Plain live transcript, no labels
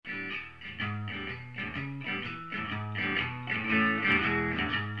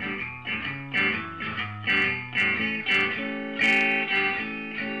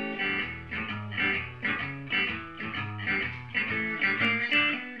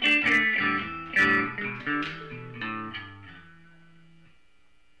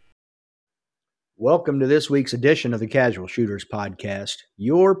Welcome to this week's edition of the Casual Shooters Podcast,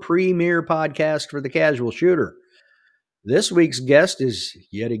 your premier podcast for the casual shooter. This week's guest is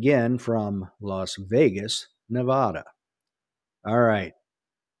yet again from Las Vegas, Nevada. All right.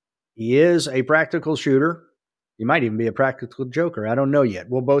 He is a practical shooter. He might even be a practical joker. I don't know yet.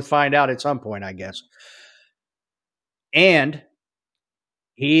 We'll both find out at some point, I guess. And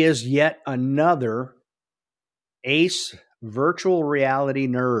he is yet another ace virtual reality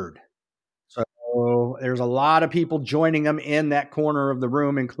nerd. So there's a lot of people joining him in that corner of the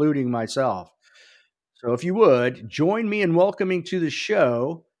room, including myself. So if you would, join me in welcoming to the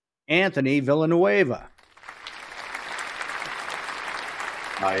show, Anthony Villanueva.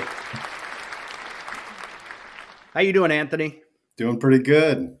 Hi. How you doing, Anthony? Doing pretty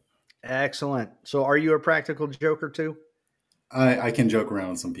good. Excellent. So are you a practical joker too? I can joke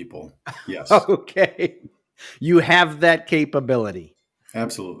around with some people. Yes. Okay. You have that capability.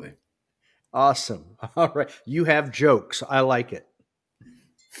 Absolutely. Awesome. All right. You have jokes. I like it.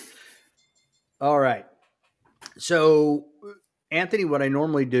 All right. So, Anthony, what I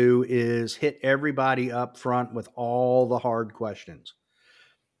normally do is hit everybody up front with all the hard questions.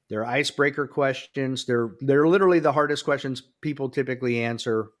 They're icebreaker questions. They're literally the hardest questions people typically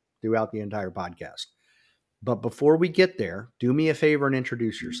answer throughout the entire podcast. But before we get there, do me a favor and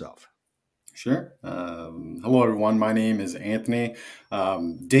introduce yourself. Sure. Hello, everyone. My name is Anthony.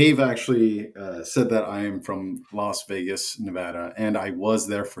 Dave actually said that I am from Las Vegas, Nevada, and I was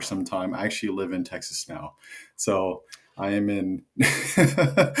there for some time. I actually live in Texas now. So I am in,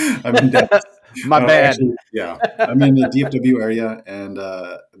 I'm in Dallas. My bad. Actually, yeah, I'm in the DFW area and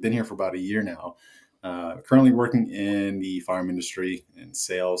I've been here for about a year now. Currently working in the firearm industry in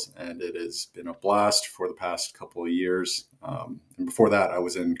sales, and it has been a blast for the past couple of years. And before that, I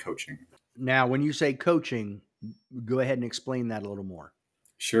was in coaching. Now, when you say coaching, go ahead and explain that a little more.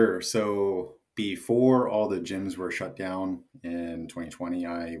 Sure. So before all the gyms were shut down in 2020,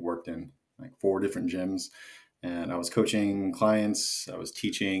 I worked in like 4 different gyms, and I was coaching clients. I was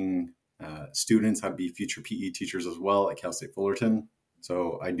teaching students how to be future PE teachers as well at Cal State Fullerton.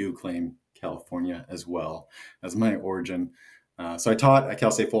 So I do claim California as well as my origin. So I taught at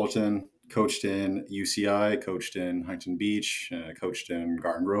Cal State Fullerton, coached in UCI, coached in Huntington Beach, coached in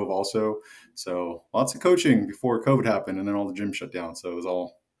Garden Grove also. So lots of coaching before COVID happened, and then all the gyms shut down. So it was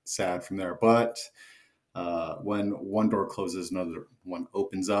all sad from there. But when one door closes, another one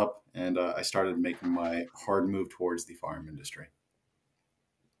opens up, and I started making my hard move towards the firearm industry.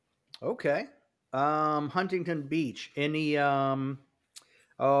 Okay. Huntington Beach. Any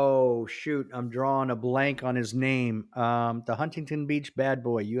oh shoot, I'm drawing a blank on his name. The Huntington Beach bad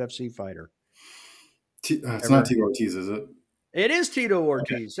boy, UFC fighter. It's not Tito Ortiz, is it? It is Tito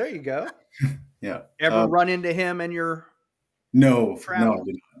Ortiz. Okay. There you go. Yeah. Ever run into him in your No, travels?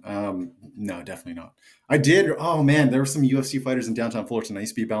 no, definitely not. I did. Oh man, there were some UFC fighters in downtown Fullerton. I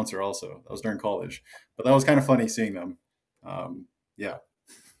used to be a bouncer also. That was during college, but that was kind of funny seeing them. Yeah.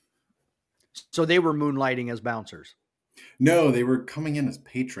 So they were moonlighting as bouncers. No, they were coming in as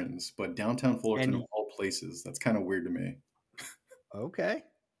patrons, but downtown Fullerton And of all places. That's kind of weird to me. okay.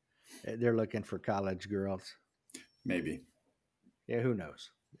 They're looking for college girls. Maybe. Yeah, who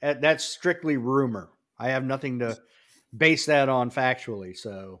knows? That's strictly rumor. I have nothing to base that on factually.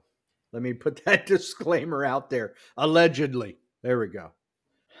 So let me put that disclaimer out there. Allegedly. There we go.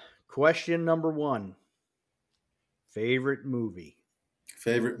 Question number 1. Favorite movie?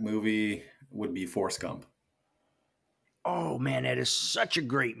 Favorite movie would be Forrest Gump. Oh, man, that is such a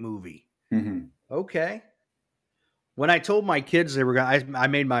great movie. Mm-hmm. Okay. When I told my kids they were going, I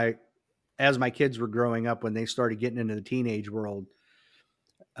made as my kids were growing up, when they started getting into the teenage world,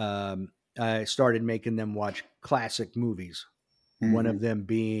 I started making them watch classic movies. Mm-hmm. One of them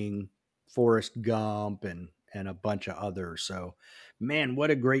being Forrest Gump and a bunch of others. So, man,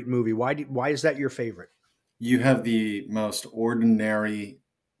 what a great movie. Why is that your favorite? You have the most ordinary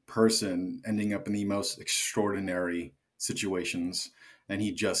person ending up in the most extraordinary situations, and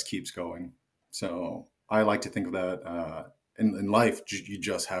he just keeps going. So I like to think of that in life. You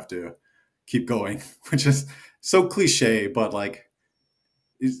just have to keep going, which is so cliche, but like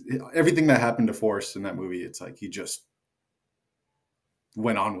everything that happened to Forrest in that movie, it's like he just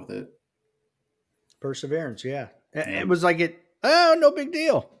went on with it. Perseverance, yeah. It was like no big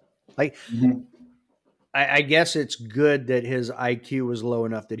deal. Like, Mm-hmm. I guess it's good that his IQ was low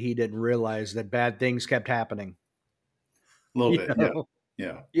enough that he didn't realize that bad things kept happening. A little bit,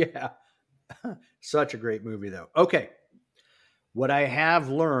 yeah. Yeah. Such a great movie, though. Okay. What I have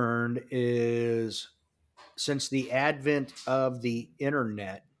learned is, since the advent of the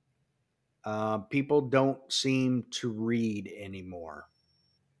internet, people don't seem to read anymore.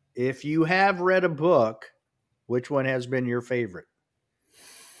 If you have read a book, which one has been your favorite?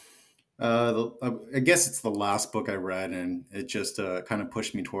 I guess it's the last book I read, and it just kind of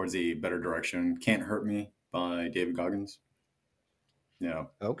pushed me towards a better direction. Can't Hurt Me by David Goggins. Yeah.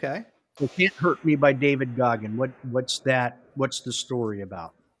 Okay. So Can't Hurt Me by David Goggin. What's that? What's the story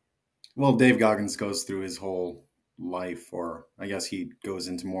about? Well, Dave Goggins goes through his whole life, or I guess he goes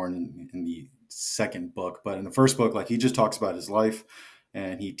into more in the second book. But in the first book, like he just talks about his life,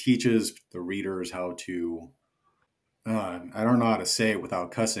 and he teaches the readers how to. I don't know how to say it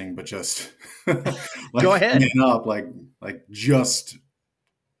without cussing, but just Go like ahead. man up, like just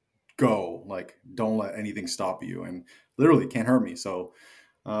go, like don't let anything stop you, and literally can't hurt me. So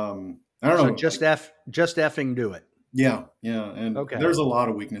I don't So know, like just effing do it. yeah, yeah, and Okay. there's a lot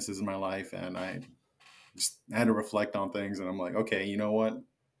of weaknesses in my life, and I just had to reflect on things, and I'm like, okay, you know what?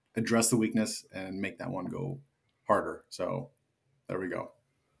 Address the weakness and make that one go harder. So there we go.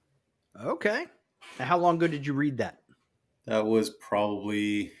 Okay. Now, how long ago did you read that? That was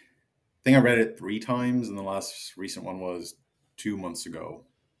probably, I think I read it 3 times, and the last recent one was 2 months ago.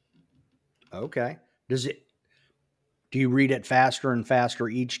 Okay. Does it do you read it faster and faster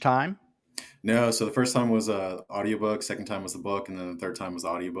each time? No, so the first time was a audiobook, second time was the book, and then the third time was the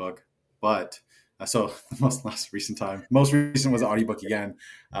audiobook. But so the most recent was the audiobook again,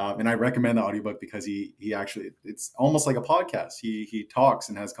 and I recommend the audiobook because he actually it's almost like a podcast. He talks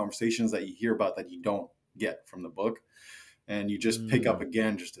and has conversations that you hear about that you don't get from the book, and you just pick up Mm,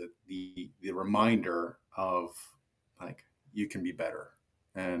 again just the reminder of like you can be better,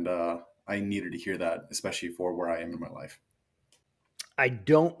 and I needed to hear that, especially for where I am in my life. I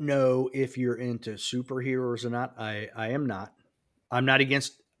don't know if you're into superheroes or not. I am not. I'm not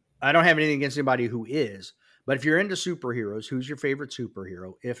against. I don't have anything against anybody who is. But if you're into superheroes, who's your favorite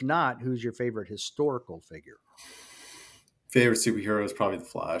superhero? If not, who's your favorite historical figure? Favorite superhero is probably the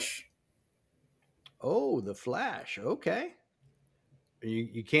Flash. Oh, the Flash. Okay.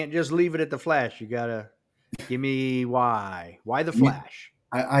 You can't just leave it at the Flash. You gotta give me why. Why the I mean, Flash?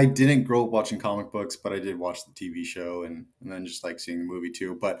 I didn't grow up watching comic books, but I did watch the TV show and then just like seeing the movie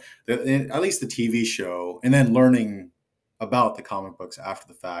too. But at least the TV show, and then learning about the comic books after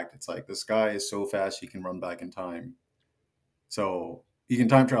the fact, it's like this guy is so fast he can run back in time. So you can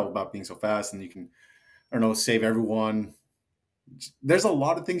time travel about being so fast, and you can I don't know save everyone. There's a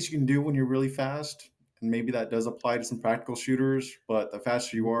lot of things you can do when you're really fast, and maybe that does apply to some practical shooters. But the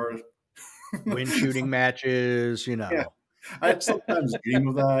faster you are, Win shooting matches, yeah, I sometimes dream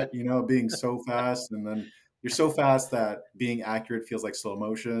of that, being so fast, and then you're so fast that being accurate feels like slow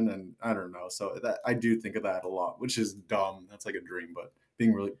motion, and I don't know. So that I do think of that a lot, which is dumb. That's like a dream, but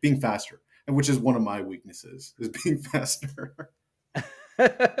being faster, and which is one of my weaknesses, is being faster.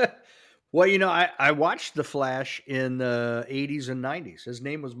 Well, I watched The Flash in the 80s and 90s. His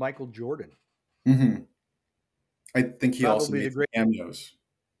name was Michael Jordan, hmm I think he also probably made the some great cameos.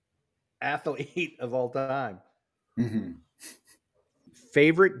 athlete of all time. hmm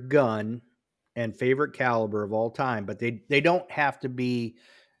Favorite gun and favorite caliber of all time, but they don't have to be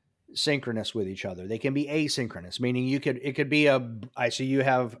synchronous with each other. They can be asynchronous, meaning it could be I see you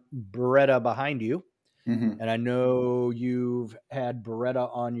have Beretta behind you, hmm and I know you've had Beretta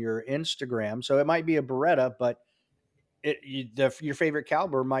on your Instagram, so it might be a Beretta, but your favorite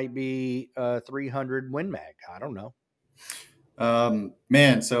caliber might be a 300 Win Mag. I don't know.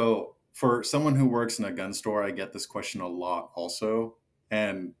 Man, so for someone who works in a gun store, I get this question a lot also,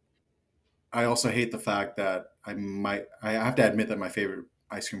 and I also hate the fact that I have to admit that my favorite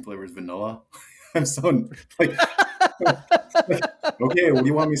ice cream flavor is vanilla. I'm so like, okay, what do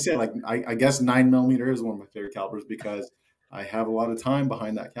you want me to say? Like, I guess 9 millimeter is one of my favorite calibers because I have a lot of time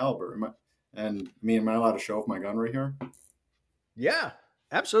behind that caliber. Am I allowed to show off my gun right here? Yeah,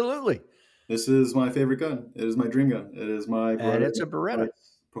 absolutely. This is my favorite gun. It is my dream gun. It is my And Beretta it's a Beretta.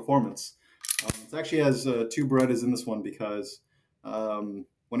 performance. It actually has 2 Berettas in this one because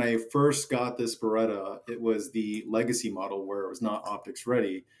when I first got this Beretta, it was the legacy model where it was not optics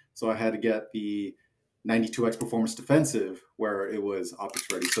ready. So I had to get the 92X Performance Defensive where it was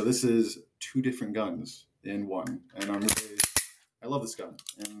optics ready. So this is 2 different guns in one, and I love this gun,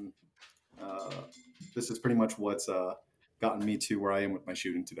 and uh, this is pretty much what's gotten me to where I am with my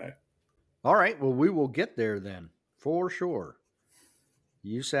shooting today. All right. Well, we will get there then for sure.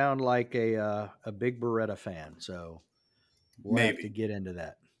 You sound like a big Beretta fan, so we'll have to Maybe. get into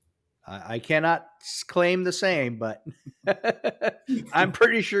that. I cannot claim the same, but I'm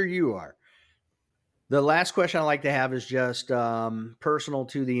pretty sure you are. The last question I like to have is just personal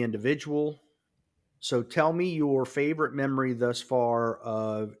to the individual. So tell me your favorite memory thus far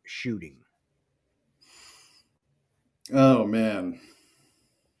of shooting. Oh man.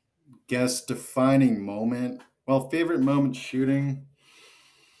 guess defining moment. Well, favorite moment shooting.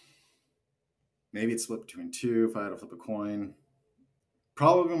 Maybe it's split between two if I had to flip a coin.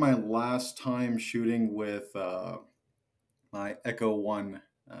 Probably my last time shooting with my Echo One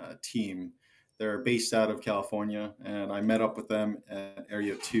team. They're based out of California, and I met up with them at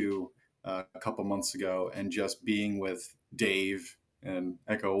Area 2 a couple months ago. And just being with Dave and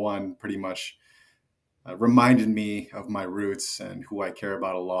Echo One pretty much reminded me of my roots and who I care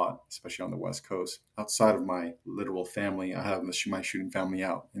about a lot, especially on the West Coast. Outside of my literal family, I have my shooting family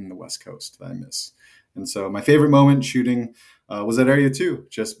out in the West Coast that I miss. And so my favorite moment shooting was at Area 2,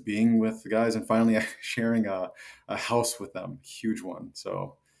 just being with the guys and finally sharing a house with them, huge one.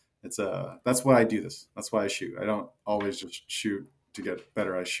 So that's why I do this. That's why I shoot. I don't always just shoot to get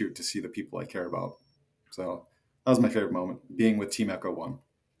better. I shoot to see the people I care about. So that was my favorite moment, being with Team Echo One.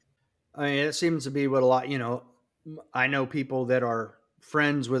 I mean, it seems to be what a lot, I know people that are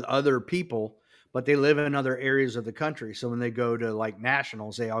friends with other people, but they live in other areas of the country. So when they go to like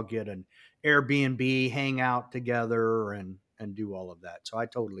nationals, they all get an Airbnb, hang out together and do all of that. So I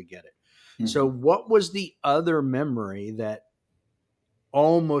totally get it. So Mhm. what was the other memory that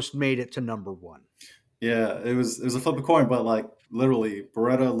almost made it to number one? Yeah, it was a flip a coin, but like literally,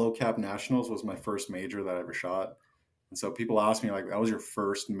 Beretta Low Cap Nationals was my first major that I ever shot, and so people ask me like, "That was your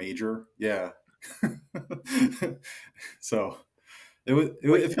first major?" Yeah. So Wait,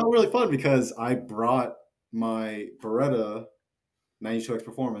 it felt really fun because I brought my Beretta 92X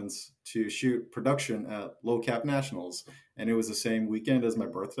Performance to shoot production at Low Cap Nationals, and it was the same weekend as my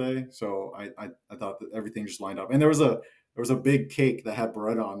birthday. So I thought that everything just lined up, and there was a big cake that had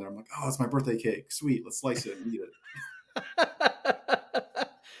Beretta on there. I'm like, oh, it's my birthday cake. Sweet, let's slice it and eat it.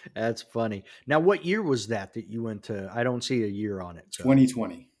 that's funny. Now, what year was that you went to? I don't see a year on it. So,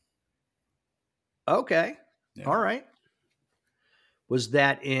 2020. okay. All Yeah. right. Was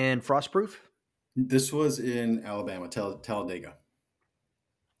that in Frostproof? This was in Alabama, Talladega.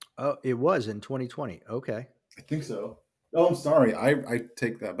 Oh, it was in 2020. Okay. I think so. Oh, I'm sorry. I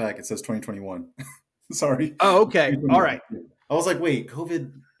take that back. It says 2021. Sorry. Oh, okay. All 2021. right. I was like, wait,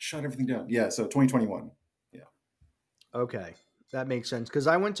 COVID shut everything down. Yeah, so 2021. Yeah. Okay. That makes sense because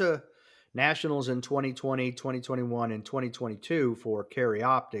I went to nationals in 2020, 2021, and 2022 for Carry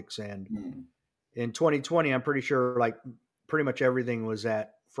Optics. And Hmm. in 2020, I'm pretty sure like pretty much everything was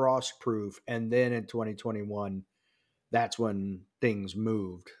at Frostproof. And then in 2021, that's when things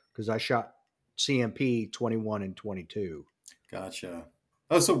moved because I shot CMP 21 and 22. Gotcha.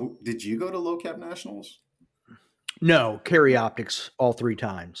 Oh, so did you go to Low Cap Nationals? No, Carry No. Optics all three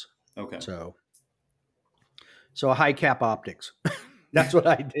times. Okay. So, so high cap optics. That's what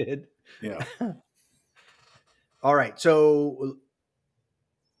I did. Yeah, All right. So,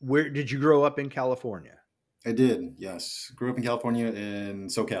 where did you grow up in California? I did. Yes. Grew up in California in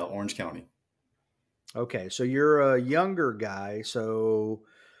SoCal, Orange County. Okay. So, you're a younger guy. So,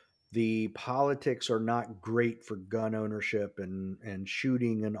 the politics are not great for gun ownership and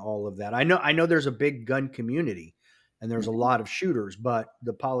shooting and all of that. I know there's a big gun community and there's a Mhm. lot of shooters, but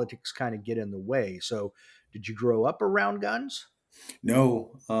the politics kind of get in the way. So, did you grow up around guns?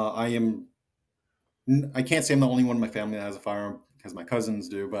 No, I can't say I'm the only one in my family that has a firearm because my cousins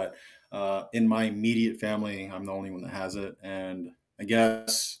do, but in my immediate family, I'm the only one that has it. And I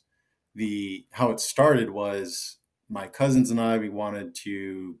guess the how it started was my cousins and I, we wanted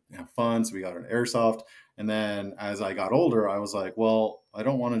to have fun, so we got an airsoft. And then as I got older, I was like, well, I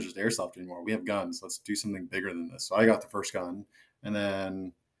don't want to just airsoft anymore. We have guns. Let's do something bigger than this. So I got the first gun, and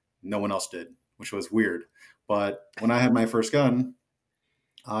then no one else did, which was weird. But when I had my first gun,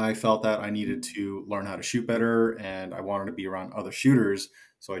 I felt that I needed to learn how to shoot better and I wanted to be around other shooters.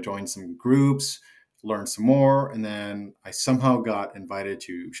 So I joined some groups, learned some more, and then I somehow got invited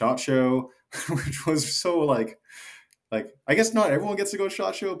to SHOT Show, which was so like I guess not everyone gets to go to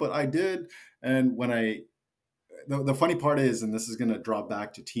SHOT Show, but I did. And when the funny part is, and this is going to drop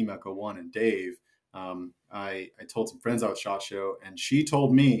back to Team Echo One and Dave. I told some friends out at SHOT Show, and she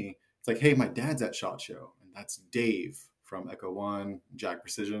told me it's like, hey, my dad's at SHOT Show, and that's Dave from Echo One, Jack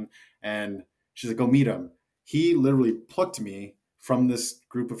Precision, and she's like, go meet him. He literally plucked me from this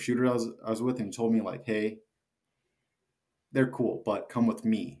group of shooters I was with, and he told me like, hey, they're cool, but come with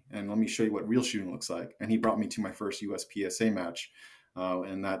me and let me show you what real shooting looks like. And he brought me to my first USPSA match,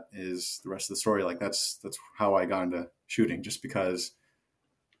 and that is the rest of the story. Like that's how I got into shooting, just because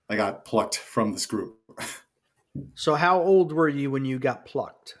I got plucked from this group. So, how old were you when you got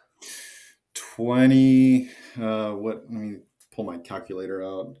plucked? 20. What? Let me pull my calculator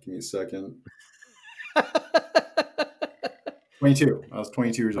out. Give me a second. 22. I was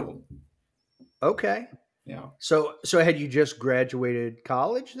 22 years old. Okay. Yeah. So had you just graduated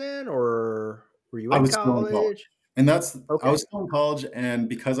college then, or were you I in was still in college. college? And I was Okay. still in college, and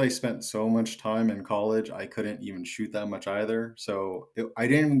because I spent so much time in college, I couldn't even shoot that much either. So I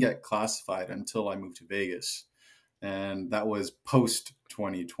didn't even get classified until I moved to Vegas, and that was post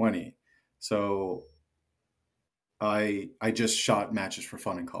 2020. So I just shot matches for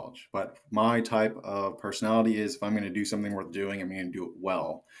fun in college. But my type of personality is if I'm going to do something worth doing, I'm going to do it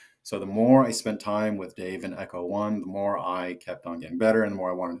well. So the more I spent time with Dave and Echo One, the more I kept on getting better, and the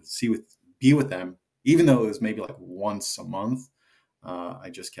more I wanted to be with them, even though it was maybe like once a month. I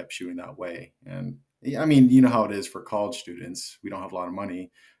just kept shooting that way. And yeah, I mean, you know how it is for college students. We don't have a lot of money.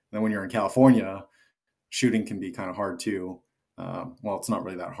 And then when you're in California, shooting can be kind of hard too. Well, it's not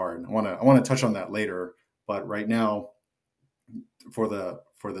really that hard. I want to touch on that later. But right now, for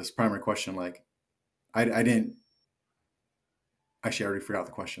this primary question, like I didn't actually, I already forgot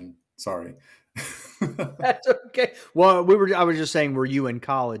the question. Sorry. That's okay. Well, I was just saying, were you in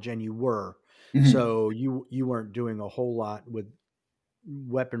college? And you were. Mhm. So you weren't doing a whole lot with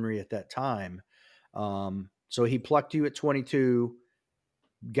weaponry at that time. So he plucked you at 22,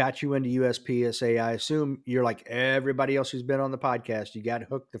 got you into USPSA. I assume you're like everybody else who's been on the podcast. You got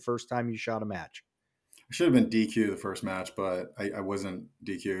hooked the first time you shot a match. I should have been DQ the first match, but I wasn't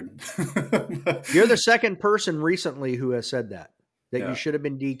DQ'd. You're the second person recently who has said that you Yeah. should have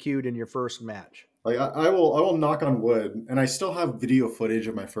been DQ'd in your first match. Like I will knock on wood, and I still have video footage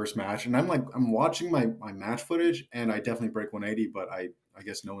of my first match, and I'm watching my match footage, and I definitely break 180, but I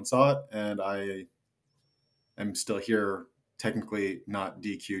guess no one saw it, and I am still here, technically not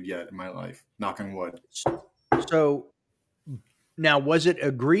DQ'd yet in my life. Knock on wood. So now, was it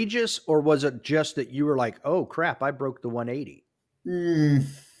egregious or was it just that you were like, oh crap, I broke the 180? Mm,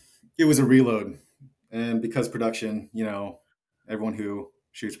 it was a reload, and because production, everyone who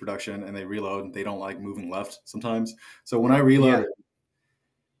shoots production and they reload, they don't like moving left sometimes. So when I Yeah. reloaded,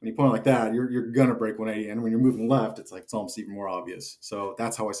 when you point like that, you're gonna break 180, and when you're moving left, it's almost even more obvious. So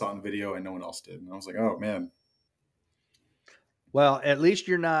that's how I saw it in the video, and no one else did. And I was like, oh man. Well, at least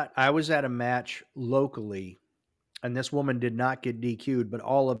you're not. I was at a match locally and this woman did not get DQ'd, but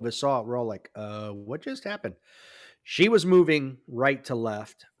all of us saw it. We're all like, what just happened? She was moving right to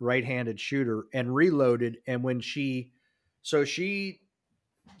left, right handed shooter, and reloaded. And when so she,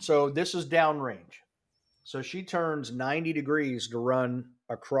 so this is downrange. So she turns 90 degrees to run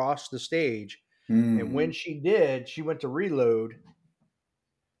across the stage. And when Mm. she did, she went to reload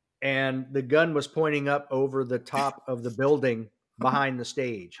and the gun was pointing up over the top of the building behind the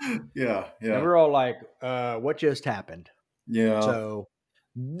stage. Yeah, And yeah, we're all like, what just happened? yeah, So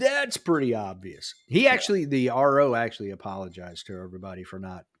that's pretty obvious. The RO actually apologized to everybody for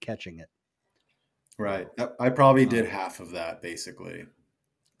not catching it. right. So, I probably did um, half of that basically.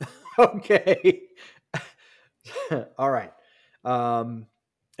 okay. All right. Um,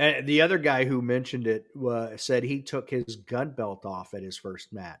 and the other guy who mentioned it said he took his gun belt off at his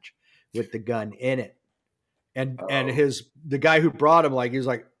first match with the gun in it. And Oh. the guy who brought him, like, he was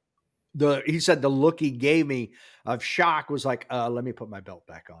like, he said the look he gave me of shock was like, let me put my belt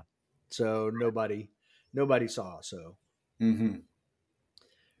back on. So nobody saw. So Hmm.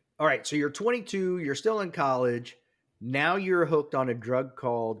 all right, so you're 22, you're still in college. Now you're hooked on a drug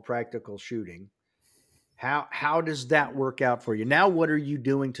called practical shooting. How does that work out for you? Now what are you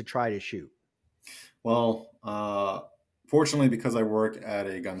doing to try to shoot? Well, fortunately, because I work at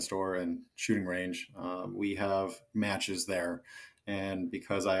a gun store and shooting range, we have matches there. And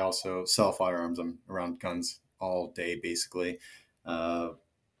because I also sell firearms, I'm around guns all day, basically. Uh,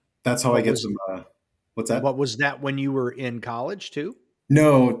 that's how I What get was some. What's what that? was that when you were in college too?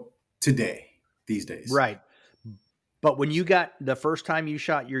 No, today, these days. Right. But when you got the first time you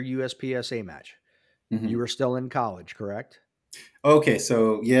shot your USPSA match, you Hmm. were still in college, correct? Okay,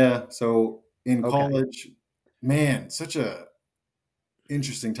 so yeah, so in Okay. college, man, such a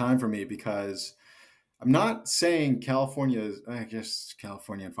interesting time for me because I'm not saying California is, I guess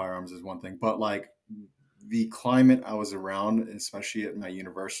California and firearms is one thing, but like the climate I was around, especially at my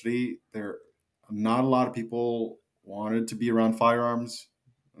university, there not a lot of people wanted to be around firearms,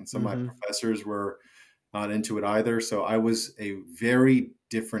 and some of my Mhm. professors were not into it either. So I was a very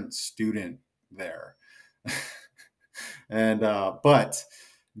different student there. And but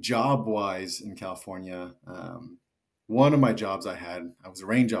job wise in California, one of my jobs I was a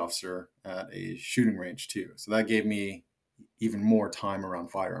range officer at a shooting range too. So that gave me even more time around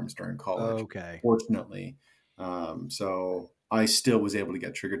firearms during college, Okay. fortunately. So I still was able to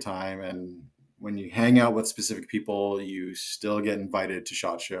get trigger time. And when you hang out with specific people, you still get invited to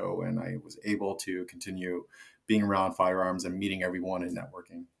SHOT Show. And I was able to continue being around firearms and meeting everyone and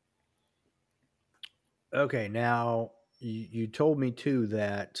networking. Okay, now you told me too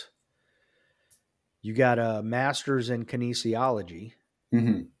that you got a master's in kinesiology.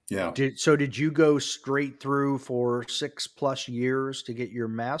 Yeah. Did you go straight through for 6+ years to get your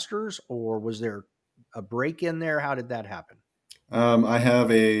master's, or was there a break in there? How did that happen? I have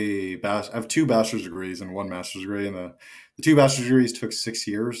two bachelor's degrees and one master's degree, and the two bachelor's degrees took 6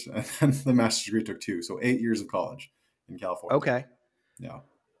 years, and then the master's degree took two, so 8 years of college in California. Okay. Yeah,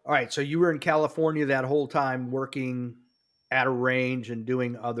 All right. So you were in California that whole time working at a range and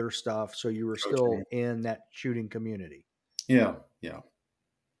doing other stuff. So you were coaching. still in that shooting community. Yeah, yeah.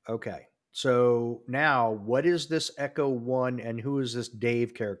 Okay. So now, what is this Echo One, and who is this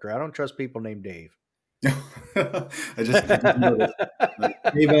Dave character? I don't trust people named Dave. I just noticed.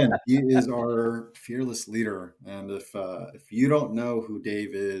 Dave N. He is our fearless leader, and if you don't know who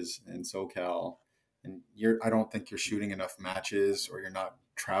Dave is in SoCal, and I don't think you're shooting enough matches, or you're not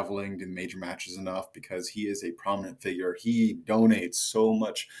traveling to major matches enough, because he is a prominent figure. He donates so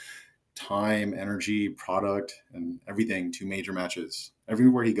much time, energy, product, and everything to major matches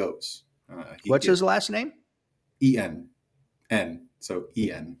everywhere he goes. He What's gives his last name? EN, so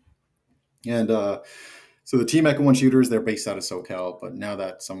EN, and so the Team Echo One shooters, they're based out of SoCal, but now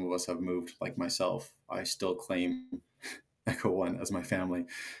that some of us have moved, like myself, I still claim Echo One as my family.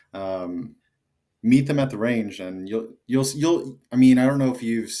 Um, Meet them at the range, and you'll. I mean, I don't know if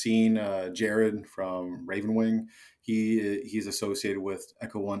you've seen Jared from Ravenwing. He's associated with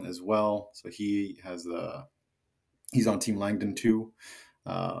Echo One as well, so he's on Team Langdon too.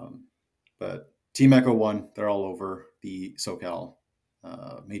 Um, but Team Echo One, they're all over the SoCal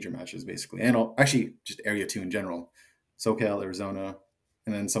major matches basically, and actually just Area Two in general, SoCal, Arizona,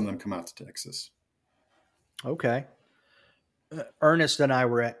 and then some of them come out to Texas. Okay. Ernest and I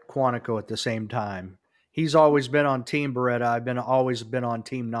were at Quantico at the same time. He's always been on Team Beretta. I've been always been on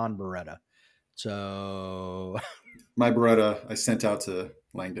Team Non Beretta. So My Beretta I sent out to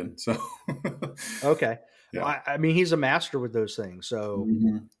Langdon, so okay. Well, yeah. I mean, he's a master with those things. So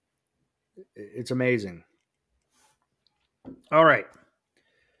Hmm. it's amazing. All right.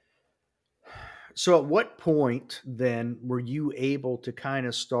 So at what point then were you able to kind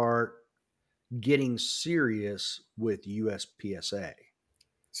of start getting serious with USPSA?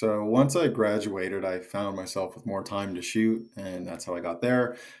 So once I graduated, I found myself with more time to shoot, and that's how I got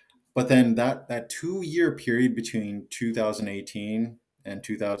there. But then that 2 year period between 2018 and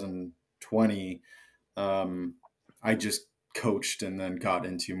 2020, um, I just coached and then got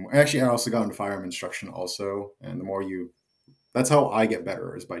into more. Actually, I also got into firearm instruction also, and the more you, that's how I get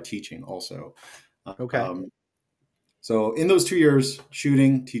better, is by teaching also. Okay. Um, so in those 2 years,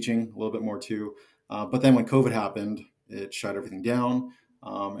 shooting, teaching a little bit more too. But then when COVID happened, it shut everything down.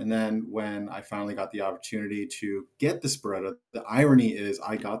 And then when I finally got the opportunity to get this Beretta, the irony is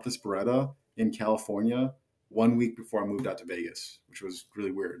I got this Beretta in California 1 week before I moved out to Vegas, which was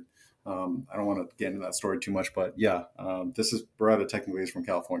really weird. I don't want to get into that story too much, but yeah, this is Beretta technically is from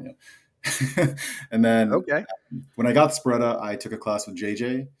California. And then Okay. when I got this Beretta, I took a class with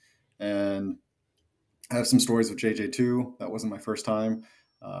JJ, and I have some stories with JJ too. That wasn't my first time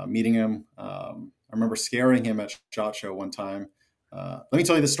meeting him. I remember scaring him at SHOT Show one time. Let me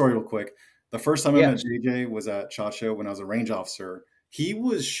tell you this story real quick. The first time I met Yes. JJ was at SHOT Show when I was a range officer. He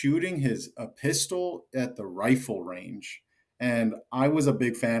was shooting a pistol at the rifle range, and I was a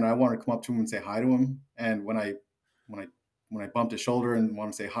big fan. I wanted to come up to him and say hi to him. And when I when I bumped his shoulder and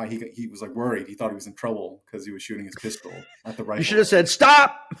wanted to say hi, he was like worried. He thought he was in trouble because he was shooting his pistol at the You rifle should have range. said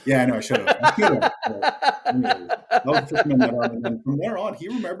stop. Yeah, I know I should have. I should have. But anyways, that was the first time I met him, and then from there on, he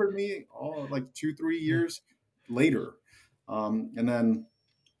remembered me all like 2, 3 years later. And then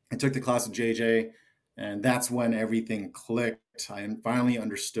I took the class with JJ, and that's when everything clicked. I finally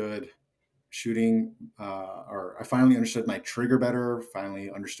understood shooting, or I finally understood my trigger better.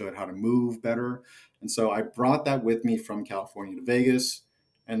 Finally understood how to move better, and so I brought that with me from California to Vegas,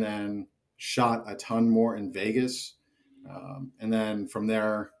 and then shot a ton more in Vegas. And then from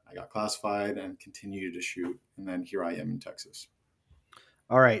there, I got classified and continued to shoot. And then here I am in Texas.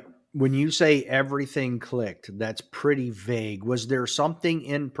 All right. When you say everything clicked, that's pretty vague. Was there something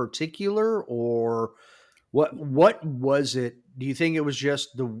in particular, or what was it? Do you think it was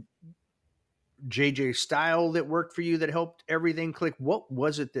just the JJ style that worked for you that helped everything click? What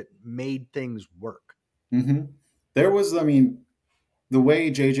was it that made things work? Hmm. There was, I mean, the way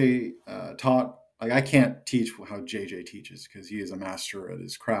JJ taught, like I can't teach how JJ teaches because he is a master at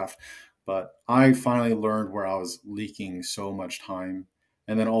his craft. But I finally learned where I was leaking so much time,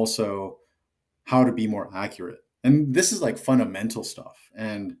 and then also how to be more accurate. And this is like fundamental stuff.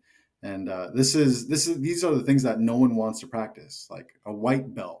 And these are the things that no one wants to practice, like a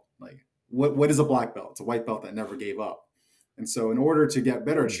white belt. Like what is a black belt? It's a white belt that never gave up. And so in order to get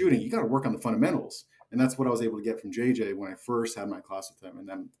better at Hmm. shooting, you got to work on the fundamentals. And that's what I was able to get from JJ when I first had my class with him. And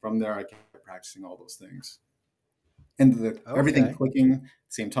then from there, I kept practicing all those things. And everything Okay. clicking at the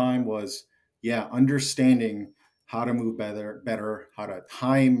same time was, yeah, understanding how to move better, how to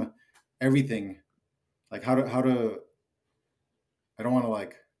time everything, like how to I don't want to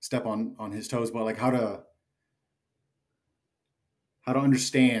like step on his toes, but like how to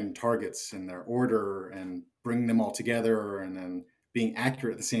understand targets and their order and bring them all together and then being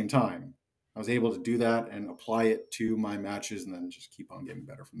accurate at the same time. I was able to do that and apply it to my matches and then just keep on getting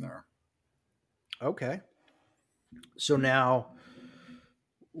better from there. Okay. So now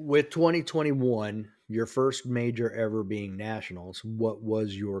with 2021, your first major ever being nationals, what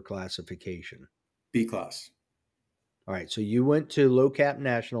was your classification? B class. All right. So you went to low cap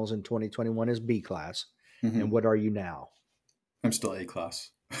nationals in 2021 as B class. And Hmm. what are you now? I'm still A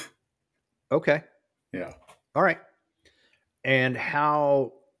class. Okay. Yeah. All right. And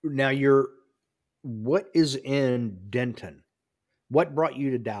how now you're what is in Denton? What brought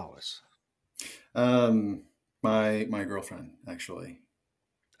you to Dallas? Um, my girlfriend actually.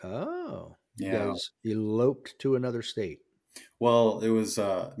 Oh, you Yeah. guys eloped to another state. Well, it was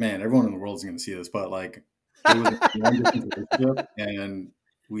man, everyone in the world is going to see this, but like it was a long distance relationship, and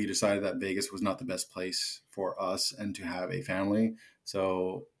we decided that Vegas was not the best place for us and to have a family.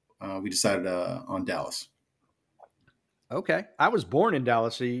 So we decided on Dallas. Okay. I was born in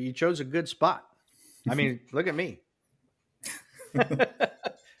Dallas, so you chose a good spot. I mean, look at me.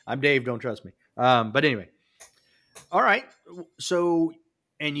 I'm Dave, don't trust me. But anyway, all right. So,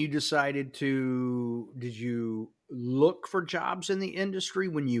 and you decided to, did you look for jobs in the industry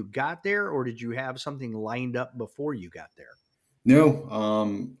when you got there, or did you have something lined up before you got there?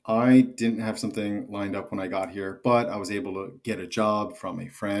 No, I didn't have something lined up when I got here, but I was able to get a job from a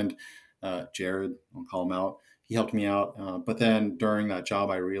friend, Jared. I'll call him out. He helped me out. But then during that job,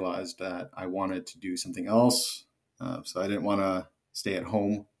 I realized that I wanted to do something else. So I didn't want to stay at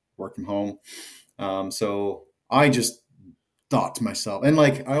home, work from home. So I just thought to myself, and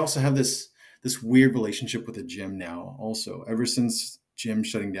like I also have this weird relationship with the gym now. Also, ever since gym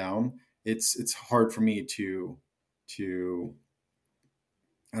shutting down, it's hard for me to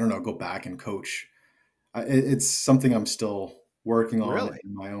I don't know, go back and coach. It's something I'm still working on Really?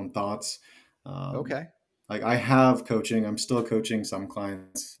 in my own thoughts. Um, Okay. like I have coaching, I'm still coaching some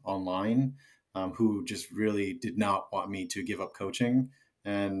clients online who just really did not want me to give up coaching.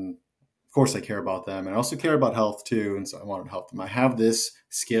 And of course, I care about them, and I also care about health too. And so I wanted to help them. I have this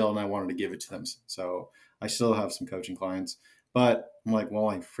skill, and I wanted to give it to them. So I still have some coaching clients, but I'm like, well,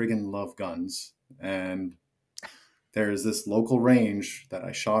 I friggin' love guns, and there's this local range that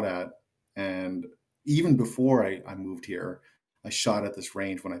I shot at. And even before I moved here, I shot at this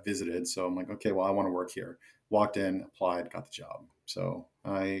range when I visited. So I'm like, okay, well, I want to work here. Walked in, applied, got the job. So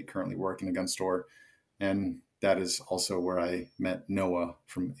I currently work in a gun store. And that is also where I met Noah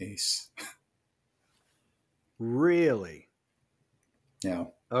from Ace. Really? Yeah.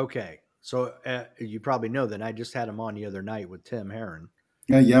 Okay. So you probably know that I just had him on the other night with Tim Herron.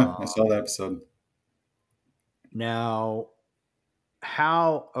 Yeah. I Uh, saw that episode. now,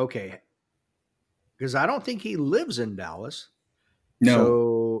 how, okay, because I don't think he lives in Dallas.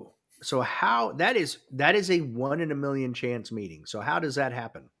 No. So how that is a one in a million chance meeting. So how does that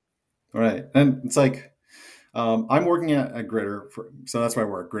happen? All right. And it's like, I'm working at Gritter. So that's where I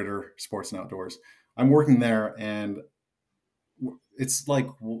work, Gritter Sports and Outdoors. I'm working there, and it's like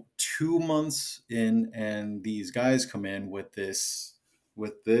 2 months in, and these guys come in with this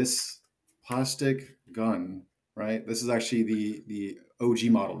plastic gun. Right, this is actually the OG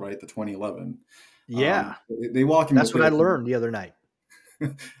model, right, the 2011. Yeah, They walk in that's with what I it. learned the other night.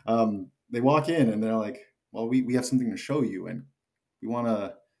 They walk in and they're like, well, we have something to show you, and we want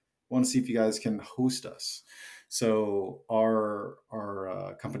to see if you guys can host us. So our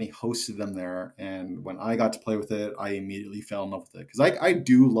company hosted them there, and when I got to play with it, I immediately fell in love with it because I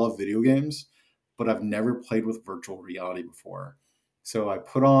do love video games, but I've never played with virtual reality before. So I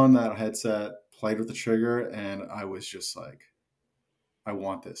put on that headset, played with the trigger, and I was just like, I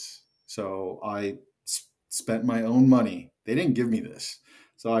want this. So I spent my own money. They didn't give me this,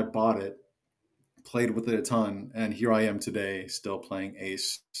 so I bought it, played with it a ton, and here I am today, still playing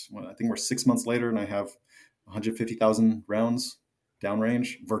Ace. Well, I think we're 6 months later, and I have 150,000 rounds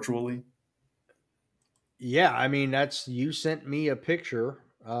downrange virtually. Yeah, I mean that's you sent me a picture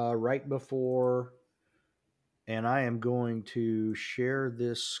right before, and I am going to share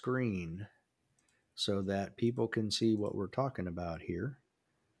this screen so that people can see what we're talking about here.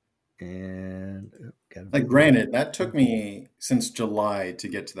 And got to Like, figure out. granted, that took me since July to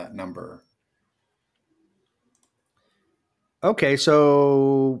get to that number. Okay,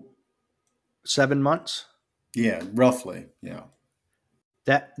 so 7 months. Yeah, roughly. Yeah.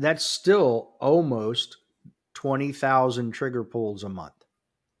 That's still almost 20,000 trigger pulls a month.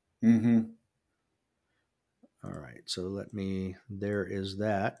 Mm-hmm. All right, so there is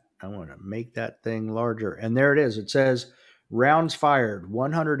that. I want to make that thing larger. And there it is. It says rounds fired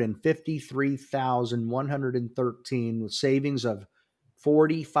 153,113 with savings of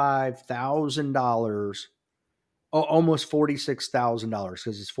 $45,000. Oh, almost $46,000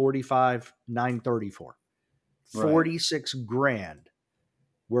 because it's 45,934. Right. 46 grand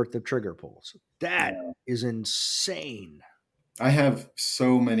worth of trigger pulls. That Yeah. is insane. I have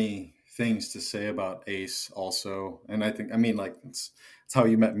so many things to say about Ace also, and I think, I mean, like, it's how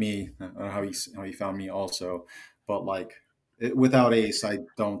you met me, how you found me also. But like, without Ace, I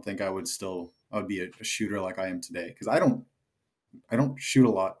don't think I would be a shooter like I am today, because I don't shoot a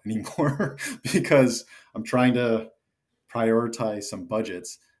lot anymore because I'm trying to prioritize some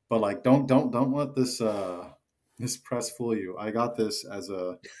budgets. But like, don't let this press fool you. I got this as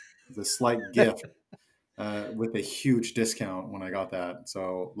a slight gift with a huge discount when I got that.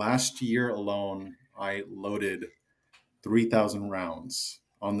 So last year alone, I loaded 3,000 rounds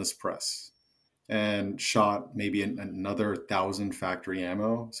on this press and shot maybe another 1,000 factory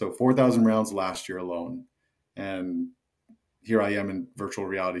ammo. So 4,000 rounds last year alone. And here I am in virtual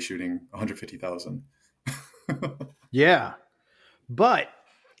reality shooting 150,000. Yeah. But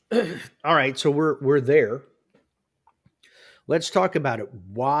all right, so we're there. Let's talk about it.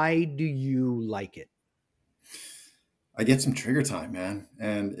 Why do you like it? I get some trigger time, man,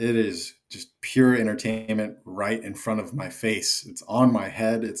 and it is just pure entertainment right in front of my face. It's on my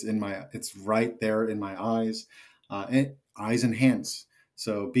head. It's right there in my eyes, and eyes and hands.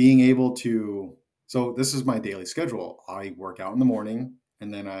 So being able to, so this is my daily schedule. I work out in the morning,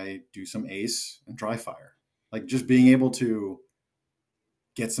 and then I do some ace and dry fire. Like, just being able to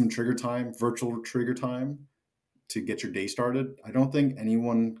get some trigger time, virtual trigger time, to get your day started. I don't think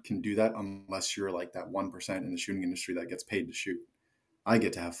anyone can do that unless you're like that 1% in the shooting industry that gets paid to shoot. I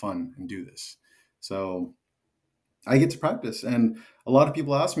get to have fun and do this. So I get to practice. And a lot of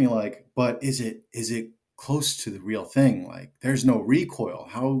people ask me, like, but is it close to the real thing? Like, there's no recoil.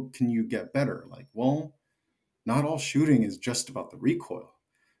 How can you get better? Like, well, not all shooting is just about the recoil.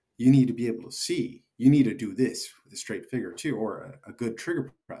 You need to be able to see. You need to do this with a straight figure too, or a good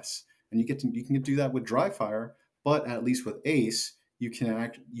trigger press. And you can do that with dry fire, but at least with ace, you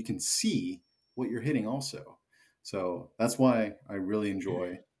can see what you're hitting also. So that's why I really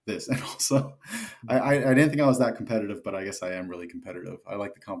enjoy this. And also, I didn't think I was that competitive, but I guess I am really competitive. I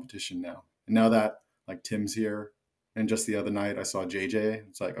like the competition now. And now that like Tim's here, and just the other night I saw JJ,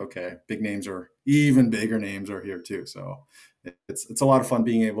 it's like, okay, big names are even bigger names are here too. So it's a lot of fun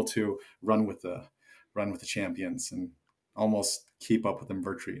being able to run with the champions and almost keep up with them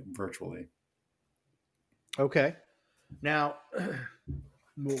virtually. Okay. Now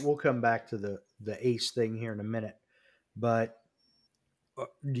we'll come back to the ace thing here in a minute. But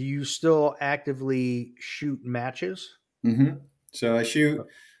do you still actively shoot matches? Mm-hmm. So I shoot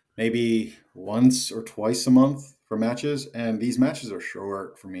maybe once or twice a month for matches, and these matches are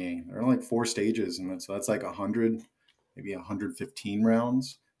short for me. They're like 4 stages, and so that's like 100, maybe 115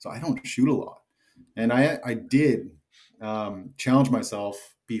 rounds. So I don't shoot a lot, and I did challenge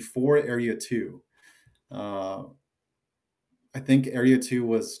myself before Area Two. Uh, I think Area Two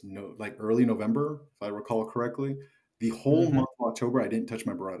was like early November, if I recall correctly. The whole Mm-hmm. month of October, I didn't touch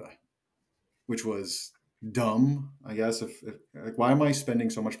my Beretta, which was dumb, I guess. If like, why am I spending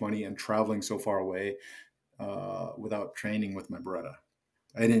so much money and traveling so far away without training with my Beretta?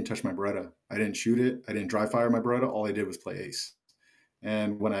 I didn't touch my Beretta. I didn't shoot it. I didn't dry fire my Beretta. All I did was play ace.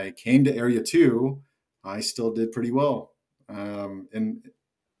 And when I came to Area Two, I still did pretty well. And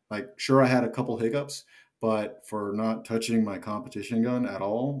like, sure, I had a couple hiccups, but for not touching my competition gun at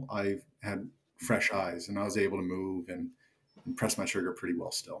all, I had fresh eyes and I was able to move and press my trigger pretty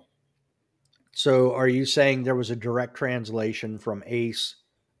well still. So are you saying there was a direct translation from ace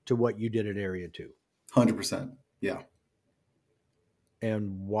to what you did at area 2? 100%. Yeah.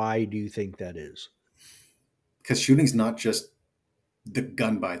 And why do you think that is? Because shooting's not just the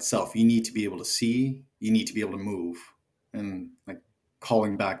gun by itself. You need to be able to see, you need to be able to move. And like,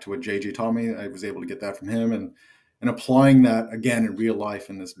 calling back to what JJ taught me, I was able to get that from him, and applying that again in real life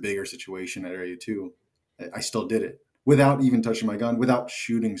in this bigger situation at Area 2. I still did it without even touching my gun, without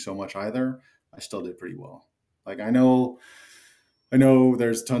shooting so much either. I still did pretty well. Like, I know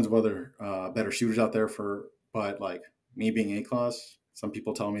there's tons of other better shooters out there, but like me being A class, Some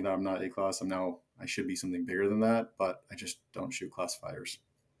people tell me that I'm not A class. I should be something bigger than that, but I just don't shoot classifiers.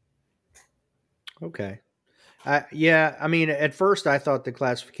 Okay. Yeah, I mean, at first I thought the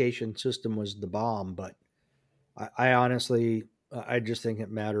classification system was the bomb, but I honestly, I just think it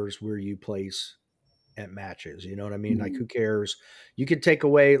matters where you place at matches. You know what I mean? Like, Mm-hmm. who cares? You could take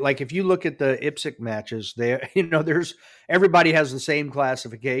away, like, if you look at the IPSC matches, they, there's everybody has the same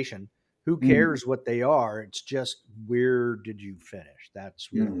classification. Who Mm-hmm. cares what they are? It's just where did you finish?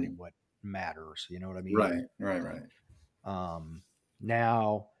 That's really Mm-hmm. what matters. You know what I mean? Right, right, right. Um,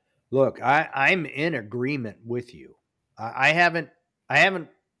 now, look, I'm in agreement with you. I haven't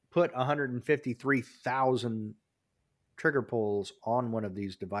put 153,000 trigger pulls on one of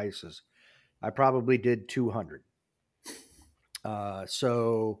these devices. I probably did 200.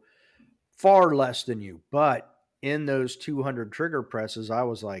 So far less than you. But in those 200 trigger presses, I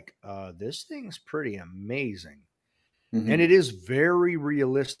was like, this thing's pretty amazing. And it Mm-hmm. is very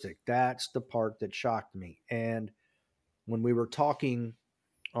realistic. That's the part that shocked me. And when we were talking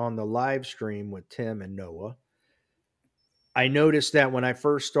on the live stream with Tim and Noah, I noticed that when I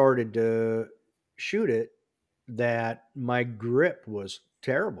first started to shoot it, that my grip was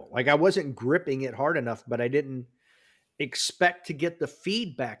terrible. Like, I wasn't gripping it hard enough, but I didn't expect to get the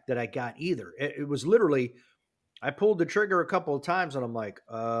feedback that I got either. It was literally, I pulled the trigger a couple of times and I'm like,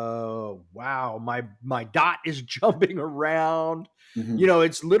 oh wow, my dot is jumping around. Mm-hmm.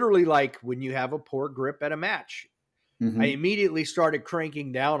 It's literally like when you have a poor grip at a match. I Mm-hmm. immediately started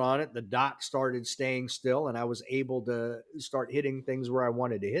cranking down on it. The dot started staying still, and I was able to start hitting things where I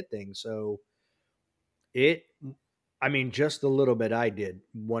wanted to hit things. So it, I mean, just the little bit I did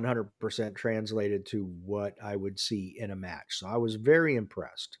 100% translated to what I would see in a match. So I was very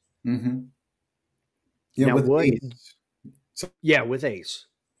impressed. Mm-hmm. Yeah, Now, with what, Ace. So yeah, with Ace.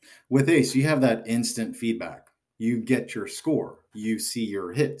 with Ace, you have that instant feedback. You get your score. You see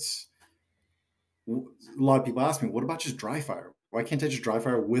your hits. A lot of people ask me, what about just dry fire? Why can't I just dry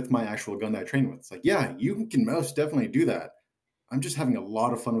fire with my actual gun that I train with? It's like, yeah, you can most definitely do that. I'm just having a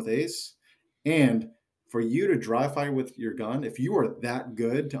lot of fun with Ace. And for you to dry fire with your gun, if you are that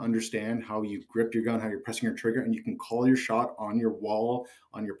good to understand how you grip your gun, how you're pressing your trigger, and you can call your shot on your wall,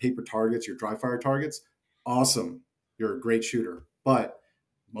 on your paper targets, your dry fire targets, awesome. You're a great shooter. But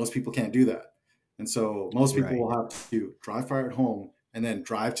most people can't do that. And so most people Right. will have to dry fire at home and then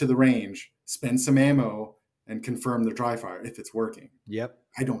drive to the range, spend some ammo, and confirm the dry fire if it's working. Yep.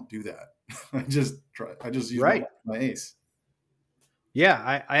 I don't do that. I just use Right. my ace.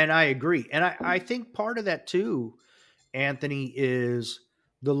 Yeah. I agree. And I think part of that too, Anthony, is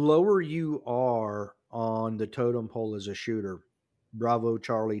the lower you are on the totem pole as a shooter, Bravo,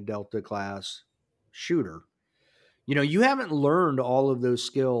 Charlie, Delta class shooter, you haven't learned all of those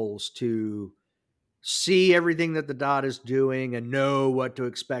skills to see everything that the dot is doing and know what to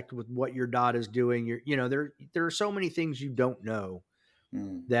expect with what your dot is doing. There are so many things you don't know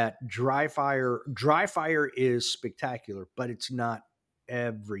Mm, that dry fire is spectacular, but it's not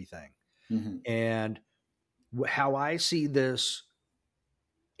everything. mhm, And how I see this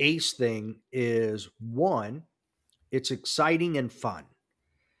ace thing is, one, it's exciting and fun.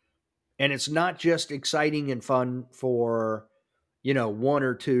 And it's not just exciting and fun for, one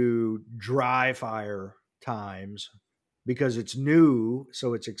or two dry fire times because it's new,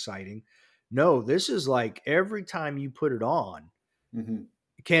 so it's exciting. No, this is like every time you put it on, mhm,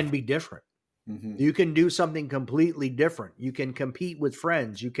 it can be different. mhm. You can do something completely different. You can compete with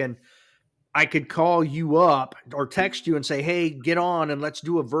friends. I could call you up or text you and say, "Hey, get on and let's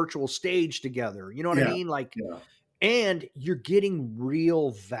do a virtual stage together." You know what I Yeah, mean? Like, yeah. and you're getting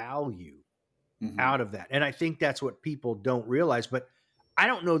real value Mhm, out of that. And I think that's what people don't realize. But I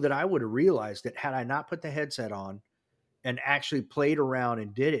don't know that I would have realized it had I not put the headset on and actually played around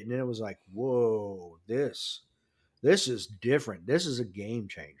and did it. And then it was like, whoa, this is different. This is a game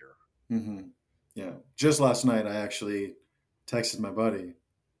changer. mhm. Yeah. Just last night, I actually texted my buddy,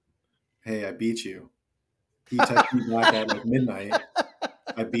 "Hey, I beat you." He texted me back at like midnight,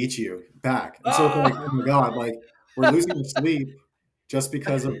 "I beat you back." And so it's like, oh my god, like we're losing sleep just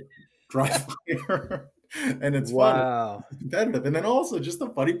because of dry fire, and it's fun. Wow. It's competitive. And then also, just the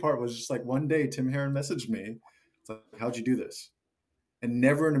funny part was just like one day, Tim Heron messaged me. It's like, "How'd you do this?" And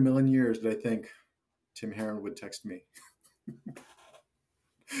never in a million years did I think Tim Heron would text me.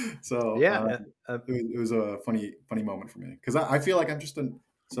 So Yeah. it was a funny moment for me because I feel like I'm just a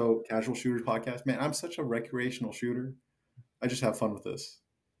so casual shooters podcast. Man, I'm such a recreational shooter. I just have fun with this.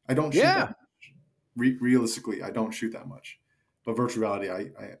 I don't shoot that Yeah. much. Realistically, I don't shoot that much. But virtual reality,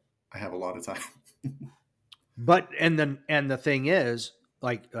 I have a lot of time. But and the thing is,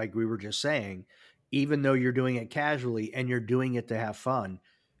 like we were just saying, even though you're doing it casually and you're doing it to have fun,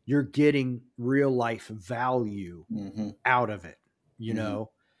 you're getting real life value Hmm. out of it, you Hmm.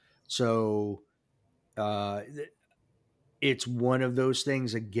 know? So uh, it's one of those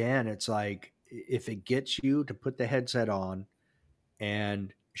things again. It's like if it gets you to put the headset on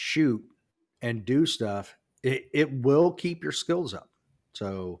and shoot and do stuff, it will keep your skills up.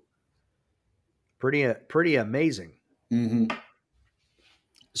 So pretty amazing. Hmm.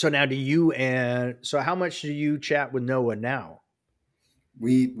 So now do you and so how much do you chat with Noah now?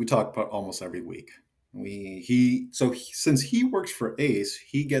 We talk about almost every week. Since he works for Ace,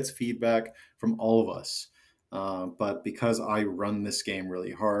 he gets feedback from all of us. But because I run this game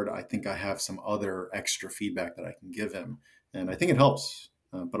really hard, I think I have some other extra feedback that I can give him, and I think it helps.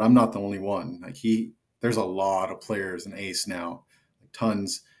 But I'm not the only one. There's a lot of players in Ace now, like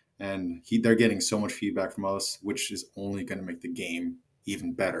tons, and they're getting so much feedback from us, which is only going to make the game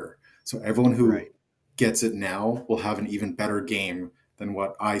even better. So everyone who Right. gets it now will have an even better game than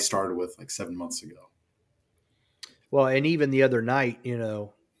what I started with like 7 months ago. Well, and even the other night,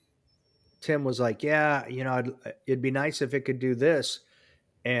 Tim was like, "Yeah, it'd be nice if it could do this."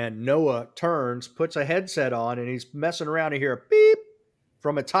 And Noah turns, puts a headset on, and he's messing around and hear a beep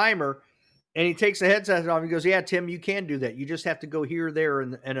from a timer. And he takes the headset off and he goes, "Yeah, Tim, you can do that. You just have to go here, there,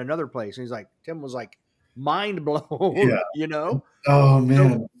 and another place." And he's like, Tim was like mind Yeah. blown, you know? Oh So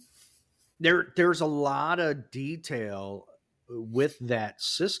man. there's a lot of detail with that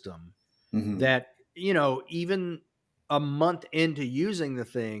system Hmm. that, even a month into using the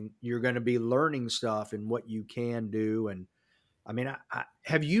thing, you're going to be learning stuff and what you can do. And I mean,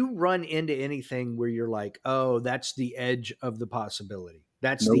 have you run into anything where you're like, oh, that's the edge of the possibility?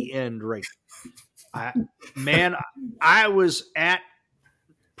 That's Nope. the end right. I, man, I was at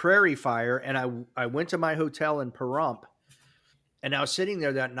Prairie Fire and I went to my hotel in Pahrump and I was sitting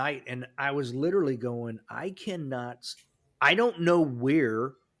there that night and I was literally going, I don't know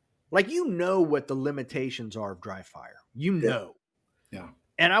where, like, what the limitations are of dry fire, Yeah. Yeah.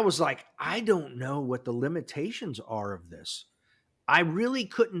 And I was like, I don't know what the limitations are of this. I really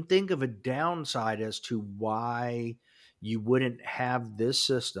couldn't think of a downside as to why you wouldn't have this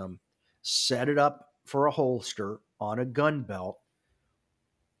system, set it up for a holster on a gun belt.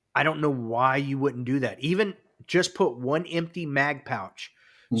 I don't know why you wouldn't do that. Even just put one empty mag pouch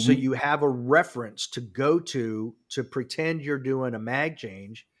so Hmm. you have a reference to go to pretend you're doing a mag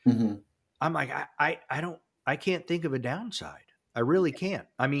change. Hmm. I'm like, I can't think of a downside. I really can't.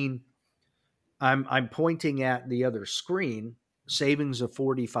 I mean, I'm pointing at the other screen, savings of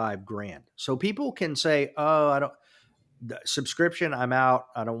 45 grand. So people can say, "Oh, I don't the subscription, I'm out.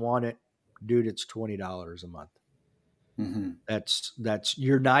 I don't want it." Dude, it's $20 a month. Hmm. That's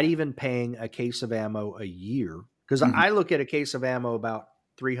you're not even paying a case of ammo a year because Hmm. I look at a case of ammo about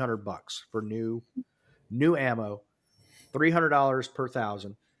 $300 for new ammo, $300 per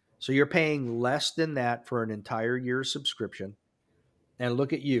thousand. So you're paying less than that for an entire year's subscription. And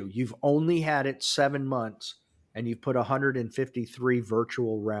look at you. You've only had it 7 months and you've put 153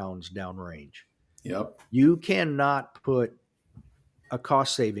 virtual rounds downrange. Yep. You cannot put a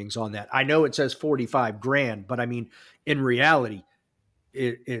cost savings on that. I know it says 45 grand, but I mean, in reality,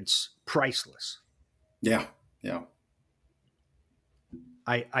 it's priceless. Yeah. Yeah.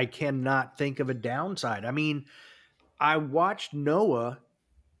 I cannot think of a downside. I mean, I watched Noah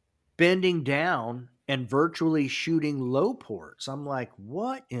bending down and virtually shooting low ports. I'm like,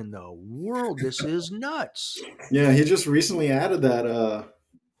 what in the world? This is nuts. Yeah. He just recently added that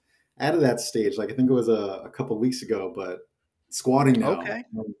stage. Like I think it was a couple weeks ago, but squatting now. Okay.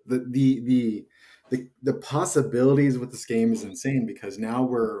 The possibilities with this game is insane because now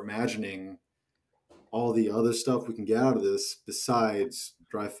we're imagining all the other stuff we can get out of this besides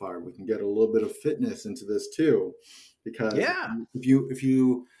dry fire. We can get a little bit of fitness into this too, because Yeah. if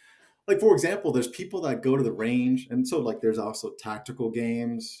you like for example, there's people that go to the range, and so like there's also tactical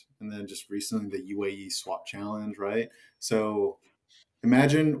games, and then just recently the UAE SWAT challenge, right? So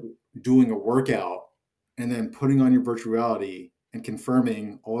imagine doing a workout and then putting on your virtual reality and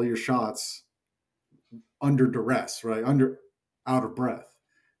confirming all your shots under duress, right? Under out of breath.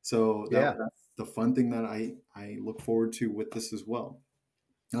 So Yeah. that's the fun thing that I look forward to with this as well.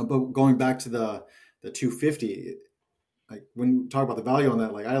 But going back to the 250, like when we talk about the value on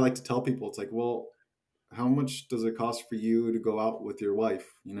that, like I like to tell people, it's like, well, how much does it cost for you to go out with your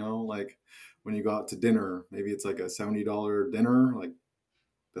wife? You know, like when you go out to dinner, maybe it's like a $70 dinner, like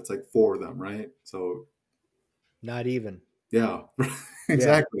that's like four of them, right? So Not even. yeah, Yeah.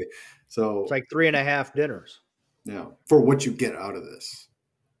 exactly. It's So like three and a half dinners. yeah, for what you get out of this.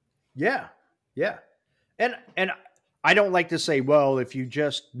 Yeah. Yeah. And I don't like to say, well, if you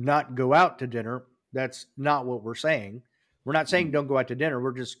just not go out to dinner. That's not what we're saying. We're not saying Mhm. don't go out to dinner.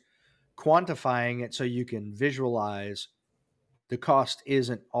 We're just quantifying it so you can visualize the cost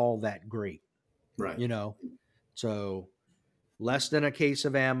isn't all that great, Right. you know? So less than a case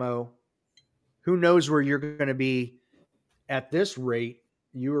of ammo. Who knows where you're going to be at this rate?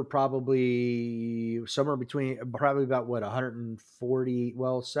 You were probably somewhere between probably about what 140.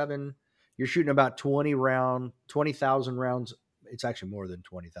 Well, seven. You're shooting about 20,000 rounds. It's actually more than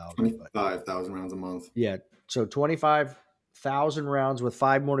 20,000, but 25,000 rounds a month. yeah. So 25,000 rounds with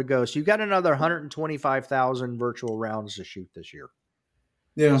five more to go. So you got another 125,000 virtual rounds to shoot this year.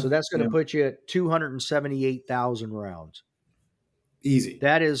 Yeah. So that's going to Yeah. put you at 278,000 rounds. Easy.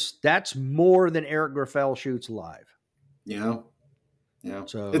 That's more than Eric Graffel shoots live. Yeah. Yeah.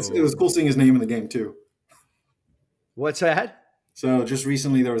 It was So cool seeing his name in the game too. what's that? So just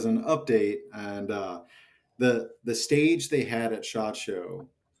recently there was an update, and the stage they had at Shot Show,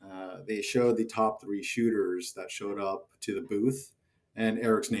 they showed the top three shooters that showed up to the booth, and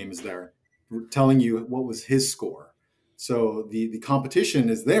Eric's name is there, telling you what was his score. So the competition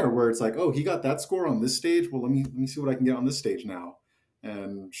is there, where it's like, oh, he got that score on this stage. Well, let me see what I can get on this stage now.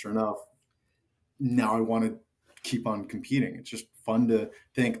 And sure enough, now I want to keep on competing. It's just fun to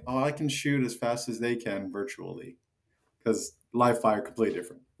think, oh, I can shoot as fast as they can virtually, because live fire completely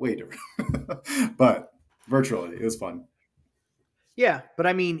different, way different. But virtually, it was fun. Yeah, but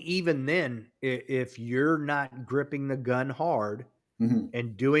I mean, even then, if you're not gripping the gun hard Hmm.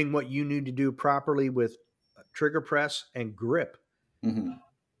 and doing what you need to do properly with trigger press and grip, Hmm.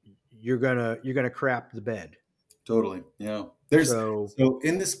 you're gonna crap the bed. Totally, yeah. There's So so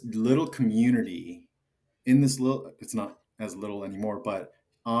in this little community, in this little, it's not as little anymore, but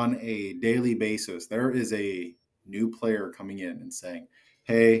on a daily basis, there is a new player coming in and saying,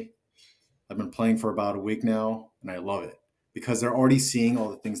 "Hey, I've been playing for about a week now, and I love it," because they're already seeing all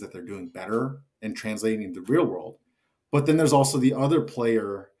the things that they're doing better and translating into the real world. But then there's also the other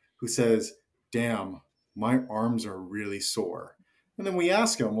player who says, "Damn, my arms are really sore." And then we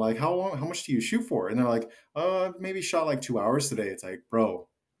ask them, like, "How long? How much do you shoot for?" And they're like, maybe shot like 2 hours today." It's like, bro,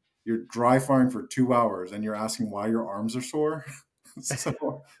 you're dry firing for 2 hours, and you're asking why your arms are sore.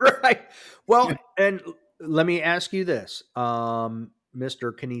 So, right. Well, yeah, and let me ask you this, Mr.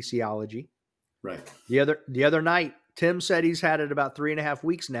 Kinesiology. right. The other night, Tim said he's had it about 3.5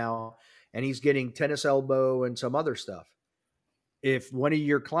 weeks now, and he's getting tennis elbow and some other stuff. If one of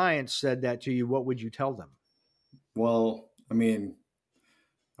your clients said that to you, what would you tell them? Well, I mean,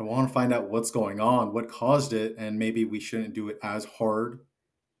 I want to find out what's going on, what caused it, and maybe we shouldn't do it as hard.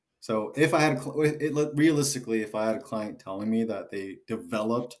 So if I had realistically, if I had a client telling me that they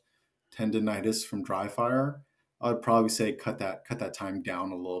developed tendonitis from dry fire, I'd probably say cut that time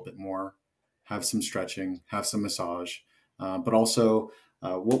down a little bit more, have some stretching, have some massage, but also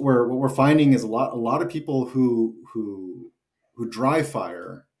what we're finding is a lot of people who dry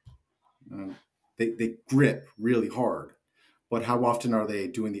fire, uh, they grip really hard, but how often are they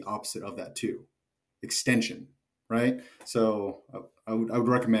doing the opposite of that too? Extension, right? So I would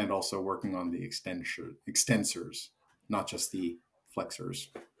recommend also working on the extensors, not just the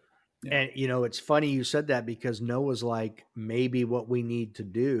flexors. Yeah. And it's funny you said that because Noah's like, maybe what we need to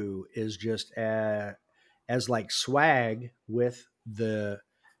do is just as like swag with the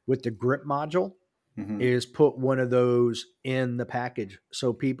grip module Hmm. is put one of those in the package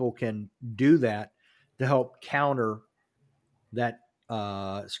so people can do that to help counter that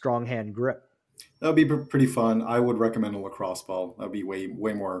strong hand grip. That would be pretty fun. I would recommend a lacrosse ball. That would be way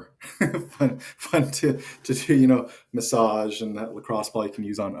more fun to do. Massage, and that lacrosse ball you can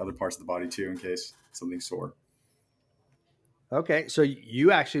use on other parts of the body too, in case something's sore. Okay, so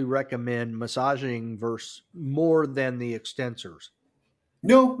you actually recommend massaging versus more than the extensors.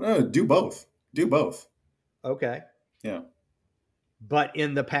 No, no, do both. Do both. Okay. Yeah. But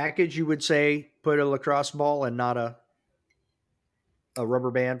in the package, you would say put a lacrosse ball and not a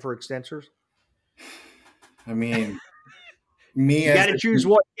rubber band for extensors? I mean, me You as got to a choose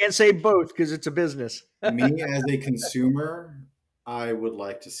one. You can't say both because it's a business. me as a consumer, I would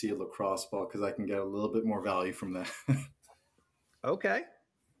like to see a lacrosse ball because I can get a little bit more value from that. Okay.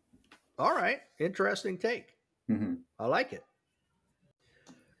 All right. Interesting take. Hmm. I like it.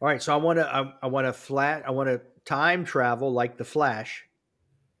 All right. So I want to time travel like the Flash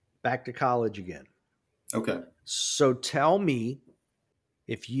back to college again. Okay. So tell me,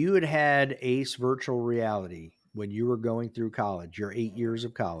 if you had had Ace Virtual Reality when you were going through college, your 8 years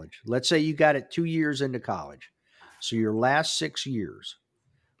of college, let's say you got it 2 years into college. So your last 6 years,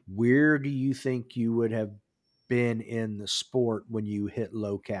 where do you think you would have been in the sport when you hit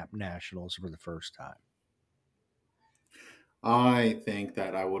low cap nationals for the first time? I think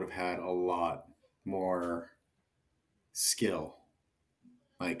that I would have had a lot. more skill.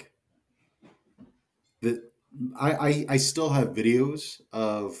 Like the I still have videos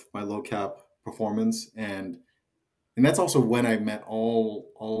of my low cap performance, and that's also when I met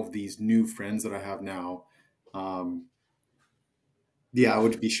all of these new friends that I have now. Um, yeah, I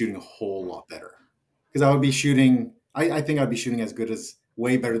would be shooting a whole lot better because I would be shooting. I think I'd be shooting as good as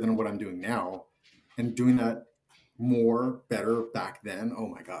way better than what I'm doing now, and doing that more better back then. Oh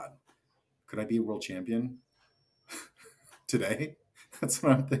my god, could I be a world champion today? That's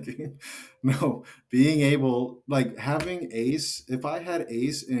what I'm thinking. No, being able like having ace. If I had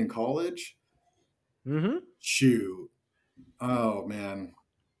ace in college, Mm-hmm. shoot. Oh man,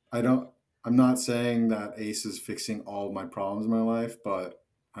 I don't. I'm not saying that ace is fixing all of my problems in my life, but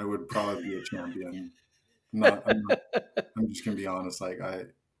I would probably be a champion. I'm not. I'm just gonna be honest. Like I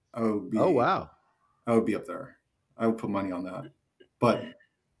would Oh, be. wow. I would be up there. I would put money on that. But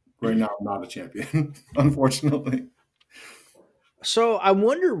right now, I'm not a champion, unfortunately. So I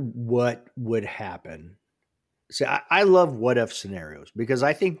wonder what would happen. See, I love what if scenarios because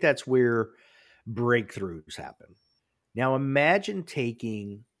I think that's where breakthroughs happen. Now, imagine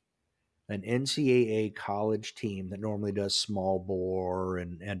taking an NCAA college team that normally does small bore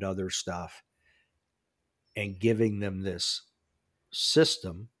and other stuff and giving them this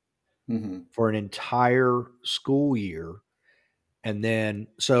system Hmm. for an entire school year. And then,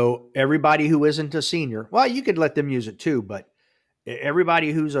 so everybody who isn't a senior, well, you could let them use it too, but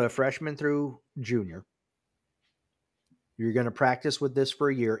everybody who's a freshman through junior, you're going to practice with this for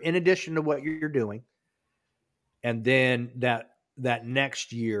a year in addition to what you're doing. And then that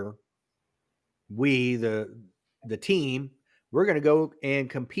next year, we the team, we're going to go and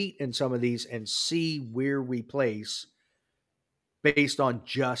compete in some of these and see where we place based on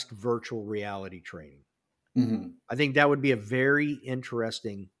just virtual reality training. Hmm. I think that would be a very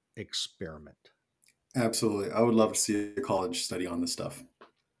interesting experiment. Absolutely, I would love to see a college study on this stuff.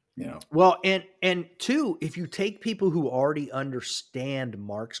 You know. Well, and two, if you take people who already understand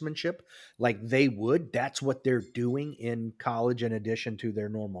marksmanship like they would, that's what they're doing in college in addition to their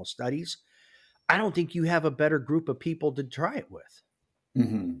normal studies. I don't think you have a better group of people to try it with.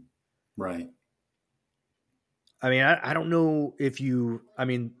 Hmm. Right. I mean, I don't know if you. I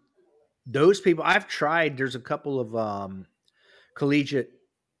mean, those people I've tried. There's a couple of collegiate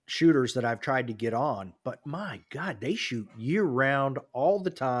shooters that I've tried to get on, but my God, they shoot year round all the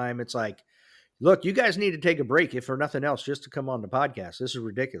time. It's like, look, you guys need to take a break, if for nothing else, just to come on the podcast. This is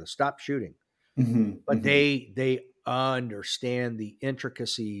ridiculous. Stop shooting. Hmm. But Hmm. they understand the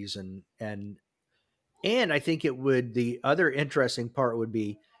intricacies and I think it would the other interesting part would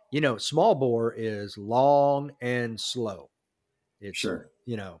be, small bore is long and slow. It's, Sure.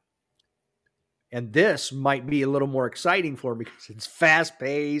 you know, and this might be a little more exciting for me because it's fast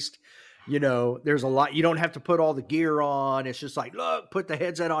paced. There's a lot. You don't have to put all the gear on. It's just like, look, put the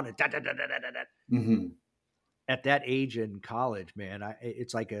headset on and da, da, da, da, da, da, da. Hmm. At that age in college, man,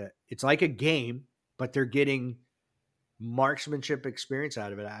 it's like a game, but they're getting marksmanship experience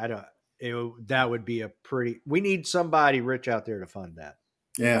out of it. I don't. That would be a pretty. We need somebody rich out there to fund that.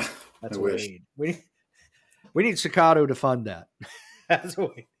 Yeah, I That's what we wish. need. We need Staccato to fund that. That's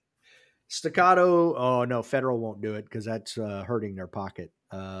what we Staccato. Oh no, federal won't do it because that's hurting their pocket.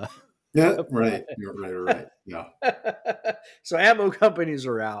 Yeah, right. You're right. You're right. Yeah. So ammo companies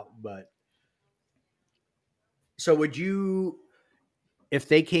are out. But so would you, if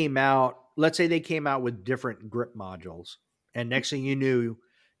they came out? Let's say they came out with different grip modules, and next thing you knew,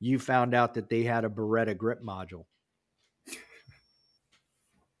 you found out that they had a Beretta grip module.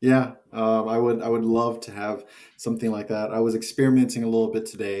 Yeah, I would love to have something like that. I was experimenting a little bit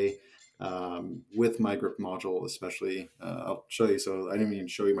today with my grip module, especially. I'll show you. So I didn't even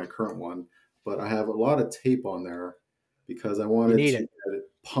show you my current one, but I have a lot of tape on there because I You wanted need to it. get it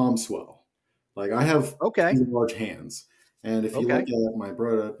palm swell. Like I have Okay. pretty large hands, and if you look Okay. at my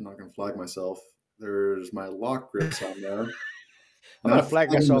Brita, I'm not going to flag myself. There's my lock grips on there. I'm gonna Not flag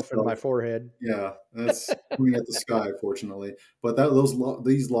flagging myself in myself. my forehead. Yeah, that's pointing at the sky, fortunately. But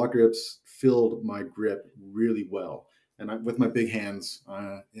these lock grips filled my grip really well, and with my big hands,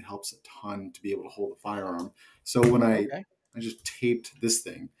 it helps a ton to be able to hold a firearm. So when Okay. I just taped this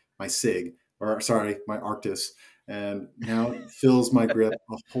thing, my Sig, or sorry, my Arctis, and now it fills my grip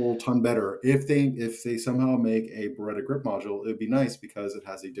a whole ton better. If they somehow make a Beretta grip module, it would be nice because it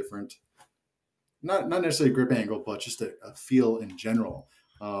has a different, not necessarily grip angle, but just a feel in general.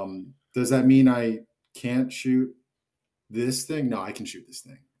 Does that mean I can't shoot this thing? No, I can shoot this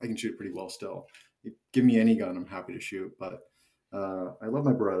thing. I can shoot pretty well still. Give me any gun, I'm happy to shoot. But I love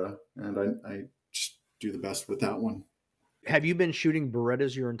my Beretta, and I just do the best with that one. Have you been shooting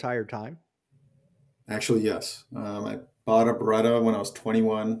Berettas your entire time? Actually, yes. I bought a Beretta when I was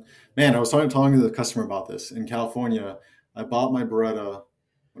 21. Man, I was talking to the customer about this. In California, I bought my Beretta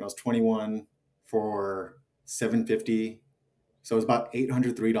when I was 21 for 750. So it was about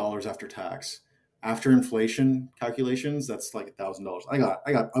 $803 after tax. After inflation calculations, that's like $1,000. I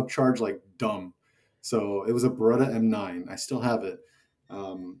got upcharged like dumb. So it was a Beretta M9. I still have it.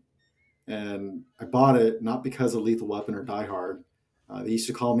 Um, and I bought it not because of Lethal Weapon or Die Hard. They used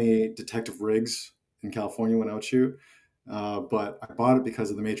to call me Detective Riggs in California when I would shoot, but I bought it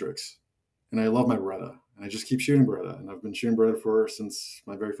because of The Matrix, and I love my Beretta, and I just keep shooting Beretta, and I've been shooting Beretta for since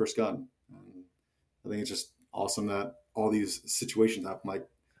my very first gun. And I think it's just awesome that all these situations happen. Like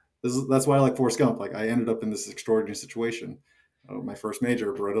that's why I like Forrest Gump. Like I ended up in this extraordinary situation. My first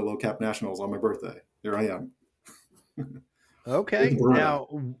major Beretta Low Cap Nationals on my birthday. There I am. With Okay. Beretta.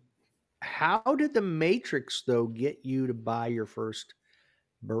 Now, how did the Matrix though get you to buy your first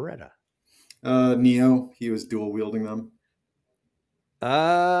Beretta? Neo, he was dual wielding them.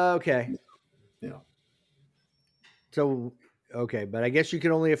 Okay. Yeah. So, okay, but I guess you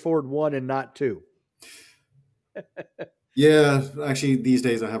can only afford one and not two. Yeah, actually, these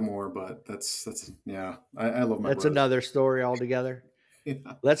days I have more, but that's yeah. I love my That's brother. another story altogether. Yeah,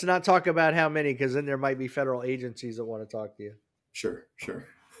 Let's not talk about how many, because then there might be federal agencies that want to talk to you. sure, sure.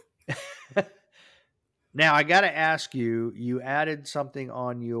 Now, I got to ask you, you added something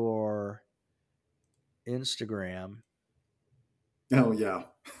on your Instagram. Oh yeah.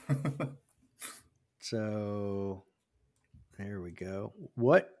 So there we go.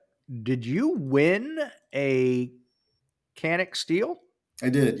 What did you win a Canic Steel? I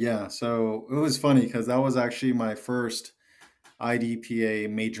did, yeah. So it was funny because that was actually my first IDPA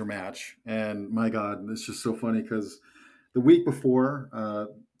major match, and my God, it's just so funny because the week before,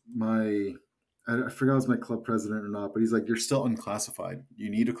 my I forgot it was my club president or not, but he's like, "You're still unclassified. You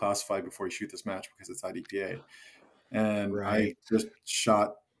need to classify before you shoot this match because it's IDPA." And I Right. just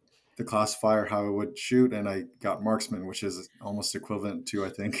shot the classifier how I would shoot, and I got marksman, which is almost equivalent to I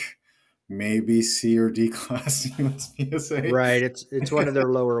think maybe C or D class USPSA. Right. It's one of their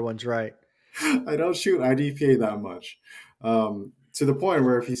lower ones, right? I don't shoot IDPA that much, to the point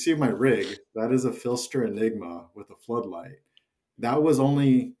where if you see my rig, that is a Filster Enigma with a floodlight. That was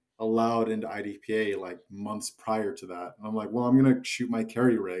only allowed into IDPA like months prior to that. And I'm like, well, I'm gonna shoot my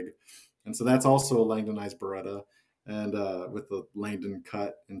carry rig, and so that's also a Langdonized Beretta, and with the Langdon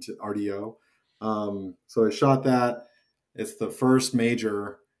cut into RDO. So I shot that. It's the first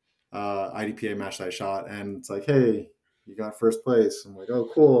major IDPA match that I shot, and it's like, hey, you got first place. I'm like,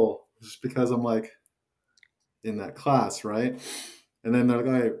 oh, cool. Just because I'm like in that class, right? And then they're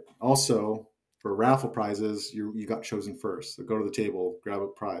like, also for raffle prizes, you got chosen first. So go to the table, grab a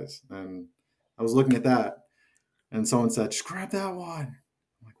prize. And I was looking at that, and someone said, just grab that one.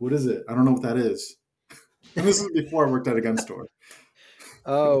 I'm like, what is it? I don't know what that is. And this is before I worked at a gun store.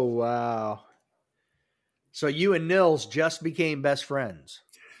 Oh, wow. So you and Nils just became best friends.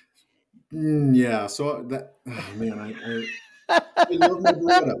 Yeah, so that oh man, I love my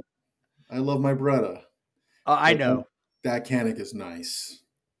Beretta. I love my Beretta, I but know. that Canic is nice.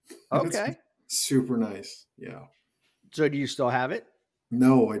 It's Okay. super nice. Yeah. So do you still have it?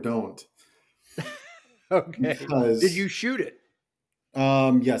 No, I don't. Okay. Did Because you shoot it?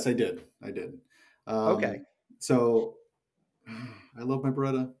 yes, I did. I did. Okay. So I love my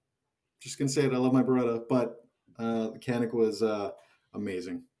Beretta. Just gonna say it. I love my Beretta, but the Canic was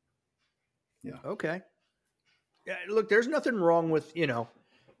amazing. Yeah. Okay. Yeah, look, there's nothing wrong with,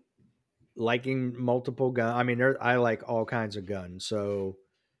 liking multiple guns. I mean, I like all kinds of guns. So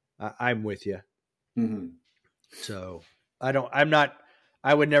I'm with you. Hmm. So I'm not,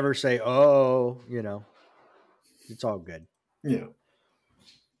 I would never say, oh, it's all good. Yeah.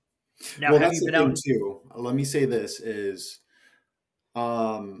 Now, Well, have that's you the been thing out? too. Let me say this is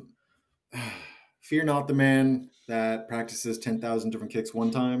um, fear not the man that practices 10,000 different kicks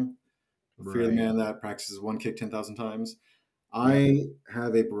one time. Fear the Right. man that practices one kick 10,000 times. Yep. I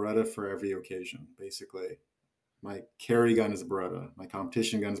have a Beretta for every occasion, basically. My carry gun is a Beretta. My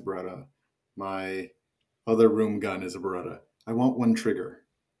competition gun is a Beretta. My other room gun is a Beretta. I want one trigger.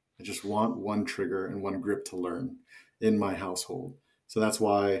 I just want one trigger and one grip to learn in my household. So that's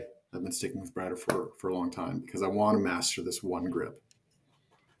why I've been sticking with Beretta for a long time because I want to master this one grip.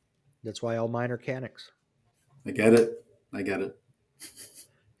 That's why all mine are Canics. I get it. I get it.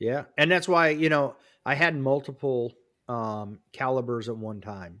 Yeah. And that's why, I had multiple calibers at one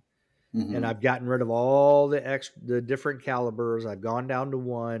time. And Hmm. I've gotten rid of all the different calibers. I've gone down to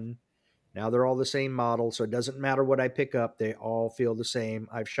one. Now they're all the same model, so it doesn't matter what I pick up. They all feel the same.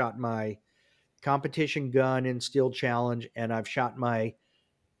 I've shot my competition gun in Steel Challenge, and I've shot my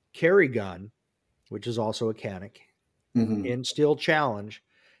carry gun which is also a canic, Hmm. in still challenge,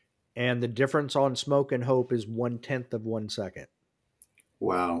 and the difference on smoke and hope is 1/10 of 1 second.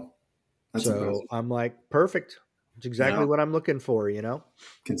 Wow, that's So impressive. I'm like, perfect. It's Yeah, exactly what I'm looking for, you know?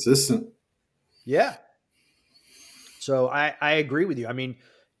 consistent. Yeah. So I agree with you. I mean,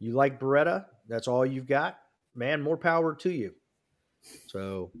 you like Beretta, that's all you've got, man, more power to you.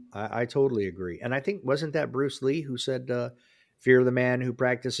 So I totally agree. And I think, wasn't that Bruce Lee who said, fear the man who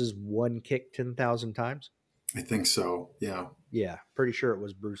practices one kick 10,000 times? I think so. Yeah. Yeah, pretty sure it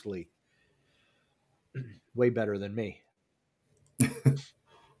was Bruce Lee. Way better than me.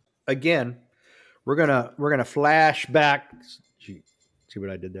 Again, we're gonna flash back. See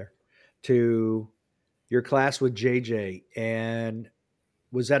what I did there? To your class with JJ. And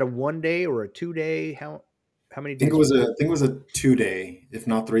was that a 1 day or a 2 day? How many days was I that? think it was a 2 day, if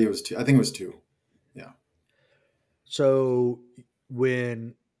not three. It was two. I think it was two. Yeah. So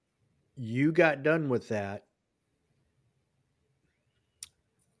when you got done with that,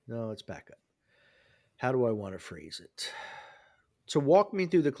 no, let's back up. How do I want to phrase it? So walk me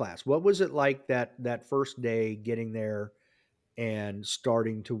through the class. What was it like that first day getting there and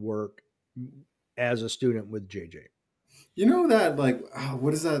starting to work as a student with JJ? You know that like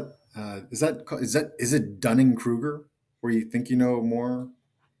what is that? Is it Dunning Kruger where you think you know more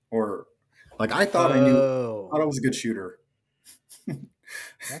or like I thought I knew. I thought I Oh, was a good shooter.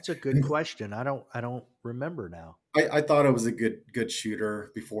 that's a good question. I don't remember now. I thought I was a good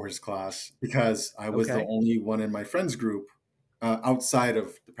shooter before his class because I was the Okay. only one in my friends group outside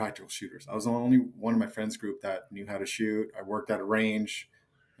of the practical shooters. I was the only one in my friends group that knew how to shoot. I worked at a range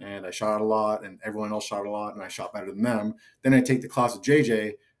and I shot a lot, and everyone else shot a lot, and I shot better than them. Then I take the class with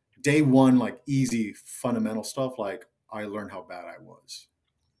JJ. Day one, like easy fundamental stuff, like I learned how bad I was,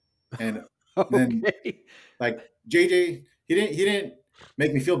 and then Okay. like JJ, he didn't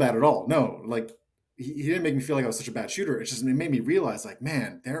make me feel bad at all. No, like he didn't make me feel like I was such a bad shooter. It's just it made me realize like,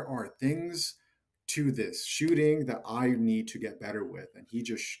 man, there are things to this shooting that I need to get better with, and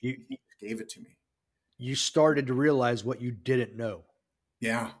You he gave it to me. you started to realize what you didn't know.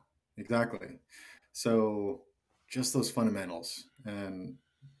 Yeah, exactly. So just those fundamentals and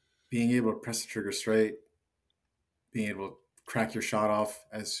being able to press the trigger straight, being able to crack your shot off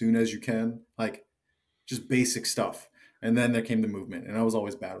as soon as you can, like just basic stuff. And then there came the movement, and I was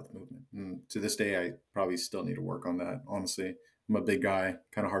always bad with the movement. And to this day, I probably still need to work on that. Honestly, I'm a big guy,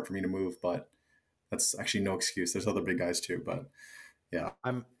 kind of hard for me to move, but that's actually no excuse. There's other big guys too, but yeah,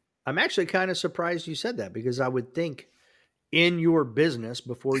 I'm I'm actually kind of surprised you said that because I would think in your business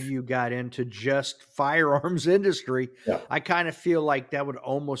before you got into just firearms industry, yeah. I kind of feel like that would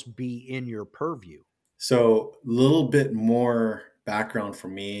almost be in your purview. So a little bit more background for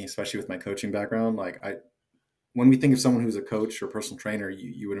me, especially with my coaching background. Like when we think of someone who's a coach or personal trainer,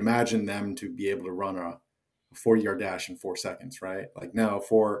 you would imagine them to be able to run a 40-yard dash in 4 seconds, right? Like now,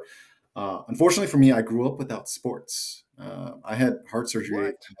 unfortunately for me, I grew up without sports. I had heart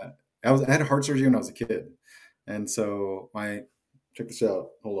surgery. What? I had heart surgery when I was a kid, and so my check this out.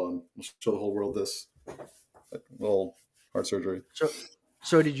 Hold on, I'll show the whole world this little heart surgery. So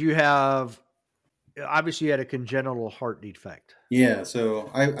so did you have, obviously you had a congenital heart defect. Yeah, so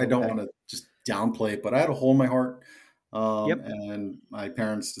I don't Okay. want to just downplay it, but I had a hole in my heart, Yep. and my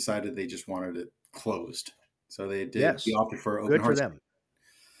parents decided they just wanted it closed. So we Yes. opted for open Good for heart them. surgery,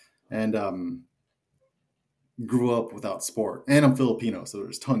 and grew up without sport. And I'm Filipino, so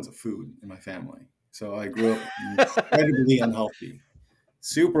there's tons of food in my family. So I grew up incredibly unhealthy,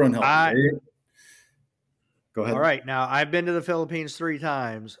 super unhealthy. I Go All ahead. right. Now, I've been to the Philippines 3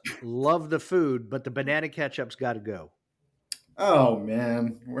 times. Love the food, but the banana ketchup's got to go. Oh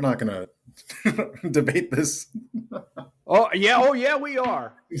man, we're not gonna debate this. Oh yeah, we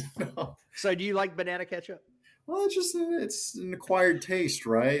are. No. So do you like banana ketchup? Well, it's an acquired taste,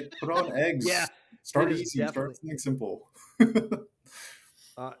 right? Put on Yeah, eggs. it Start is easy. Start definitely. something simple.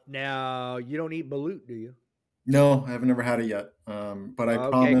 Now, you don't eat balut, do you? No, I've never had it yet. But I Okay, because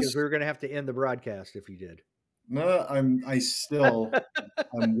promise. we were going to have to end the broadcast if you did. No, I still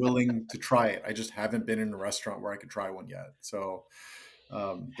I'm willing to try it. I just haven't been in a restaurant where I could try one yet. So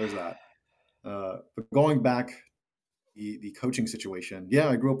there's that. But going back the coaching situation, yeah,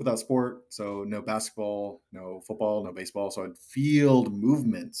 I grew up without sport, so no basketball, no football, no baseball. So I'd field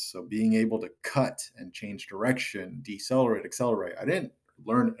movements, so being able to cut and change direction, decelerate, accelerate. I didn't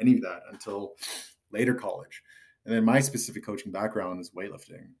learn any of that until later college. And then my specific coaching background is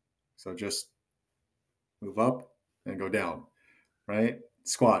weightlifting, so just move up and go down, right?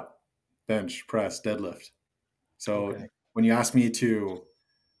 Squat, bench, press, deadlift. So Okay. when you ask me to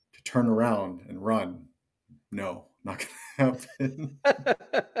turn around and run, no, not gonna Yep.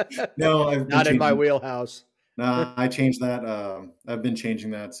 No, I've been Not in my changing. wheelhouse. No, I changed that. I've been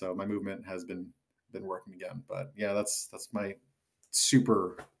changing that, so my movement has been working again. But yeah, that's my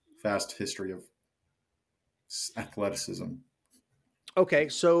super fast history of athleticism. Okay,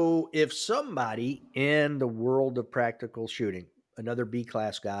 so if somebody in the world of practical shooting, another B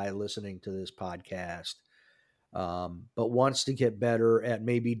class guy listening to this podcast, but wants to get better at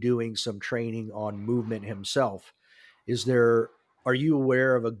maybe doing some training on movement himself, is there? Are you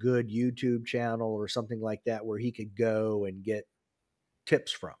aware of a good YouTube channel or something like that where he could go and get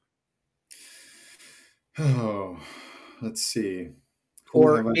tips from, Oh, let's see. Who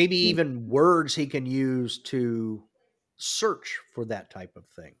or have I maybe seen? even words he can use to search for that type of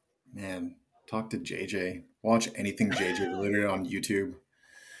thing? Man, talk to JJ. Watch anything JJ related on YouTube.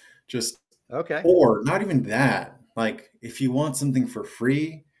 Just Okay. or not even that. Like if you want something for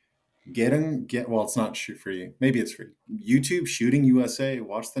free, get well, it's not shoot free. Maybe it's free. YouTube Shooting USA.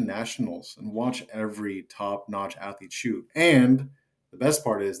 Watch the nationals and watch every top-notch athlete shoot. And the best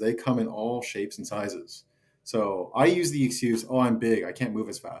part is they come in all shapes and sizes. So I use the excuse, "Oh, I'm big. I can't move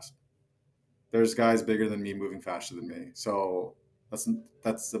as fast." There's guys bigger than me moving faster than me. So that's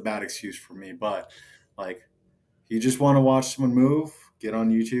that's a bad excuse for me. But like, if you just want to watch someone move, get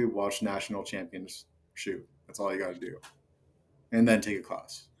on YouTube, watch national champions shoot. That's all you got to do, and then take a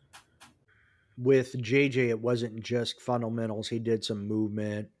class. With JJ, it wasn't just fundamentals. He did some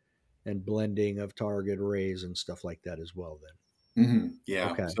movement and blending of target arrays and stuff like that as well. Then,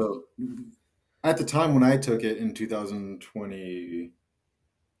 Yeah. okay. So at the time when I took it in 2020,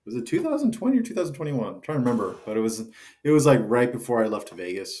 was it 2020 or 2021? I'm trying to remember, but it was like right before I left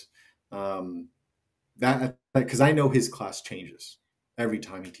Vegas. Um, that because I know his class changes every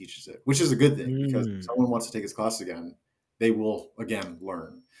time he teaches it, which is a good thing because if Mm. someone wants to take his class again, they will again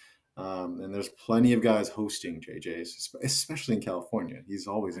learn. And there's plenty of guys hosting JJ's, especially in California. He's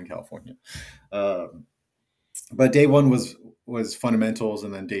always in California. Um, but day one was fundamentals,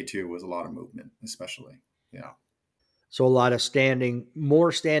 and then day two was a lot of movement, especially. Yeah, So a lot of standing,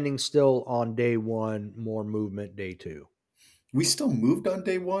 more standing still on day one, more movement day two, we still moved on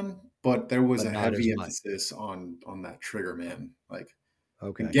day one, but there was but a not as heavy much. emphasis on that trigger, man. Like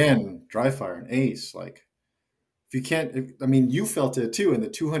Okay. again, dry fire and ace. Like if you can't, I mean, you felt it too in the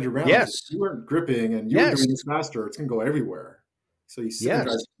 200 rounds. If Yes. you weren't gripping and you were Yes. doing this faster, it's gonna go everywhere. So you synergize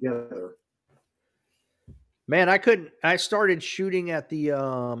Yes. together. Man, I couldn't. I started shooting at the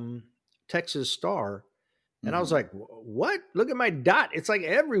Texas Star, and I was Hmm. like, "What? Look at my dot! It's like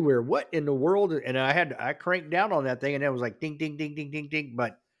everywhere. What in the world?" And I cranked down on that thing, and it was like ding, ding, ding, ding, ding, ding.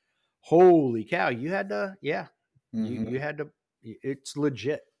 But holy cow, you had to, yeah, you Hmm. had to. It's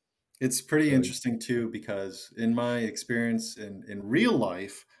legit. It's pretty So interesting too because in my experience in real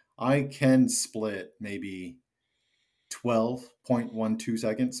life, I can split maybe 12.12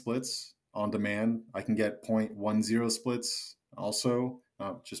 second splits on demand. I can get 0.10 splits also.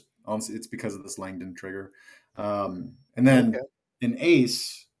 Just honestly, it's because of this Langdon trigger. And okay, then in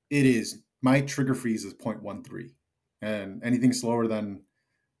Ace, it is my trigger freeze is 0.13, and anything slower than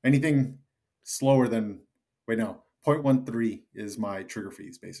wait no 0.13 is my trigger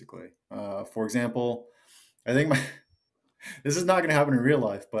freeze basically. For example, I think my this is not going to happen in real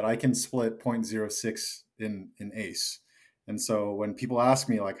life, but I can split zero point zero 0.06 in Ace. And so when people ask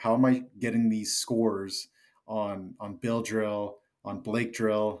me like, how am I getting these scores on Bill Drill, on Blake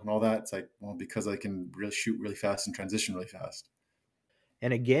Drill, and all that, it's like, well, because I can really shoot really fast and transition really fast.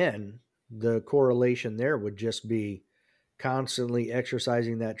 and again, the correlation there would just be constantly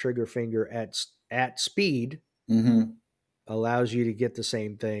exercising that trigger finger at speed Mm-hmm. allows you to get the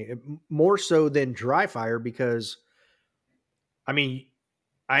same thing more so than dry fire because I mean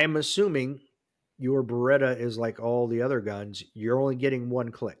I am assuming your Beretta is like all the other guns. You're only getting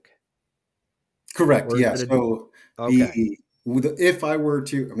one click, Correct. or is Yeah. it So okay? the if I were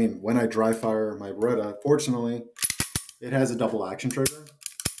to, I mean, when I dry fire my Beretta, fortunately, it has a double action trigger.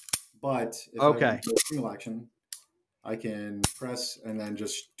 But if I want Okay. to do a single action, I can press and then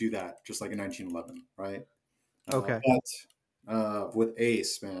just do that, just like a 1911, right? Okay. But with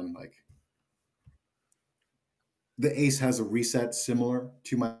Ace, man, like the Ace has a reset similar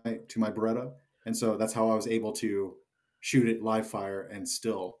to my Beretta, and so that's how I was able to shoot it live fire and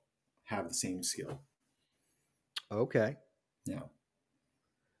still have the same skill. Okay. Yeah.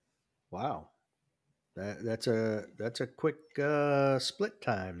 Wow. That's a quick split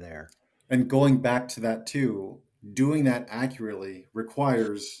time there. And going back to that too, doing that accurately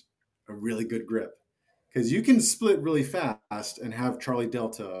requires a really good grip because you can split really fast and have Charlie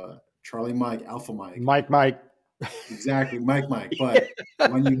Delta, Charlie Mike, Alpha Mike, Mike. exactly Mike Mike. But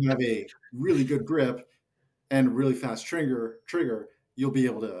when you have a really good grip, and really fast trigger, you'll be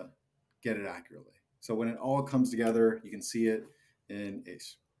able to get it accurately. So when it all comes together, you can see it in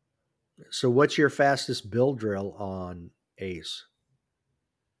Ace. So, what's your fastest bill drill on Ace?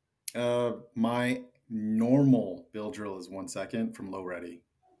 My normal bill drill is 1 second from low ready.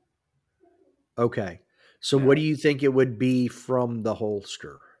 Okay. So, what Yeah, do you think it would be from the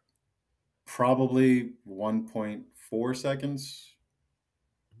holster? probably 1.4 seconds.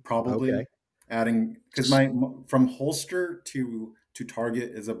 Okay. Probably adding because S- my from holster to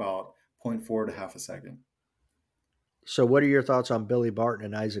target is about zero point 0.4 to half a second. So, what are your thoughts on Billy Barton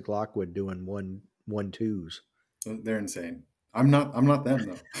and Isaac Lockwood doing one twos? They're insane. I'm not them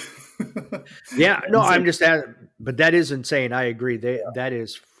though. Yeah, no, It's like I'm just at, but that is insane. I agree. That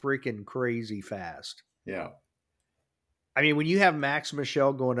is freaking crazy fast. yeah. I mean, when you have Max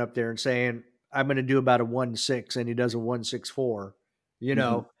Michelle going up there and saying, "I'm going to do about a 1.6," and he does a 1.64, you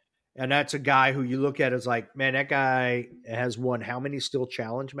Mhm. know, and that's a guy who you look at as like, man, that guy has won how many still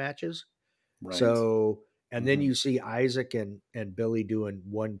challenge matches? Right. So, and then Mhm. you see Isaac and Billy doing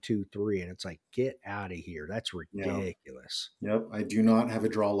 1, 2, 3, and it's like, get out of here. That's Yeah. ridiculous. Yep, I do not have a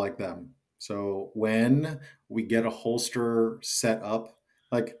draw like them. So when we get a holster set up,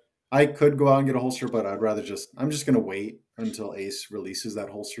 like I could go out and get a holster, but I'm just going to wait until Ace releases that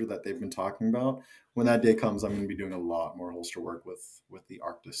holster that they've been talking about. When that day comes, I'm going to be doing a lot more holster work with the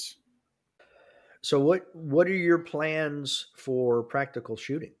Arctis. So, what are your plans for practical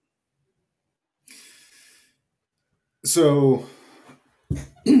shooting? So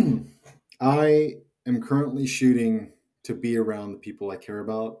I am currently shooting to be around the people I care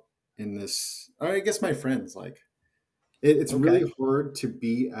about in this, I guess my friends. Like it's Okay. really hard to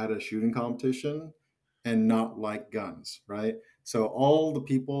be at a shooting competition and not like guns, right? So all the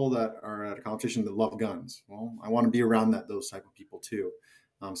people that are at a competition that love guns, well, I want to be around those type of people too.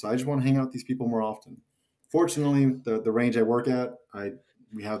 So I just want to hang out with these people more often. Fortunately, the range I work at, I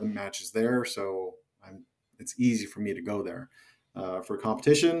we have the matches there, so it's easy for me to go there. For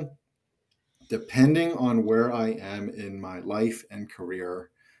competition, depending on where I am in my life and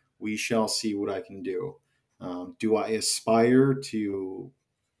career, we shall see what I can do. Do I aspire to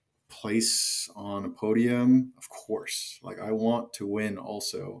place on a podium? Of course. Like I want to win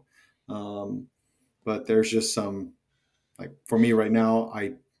also. Um, but there's just some like for me right now,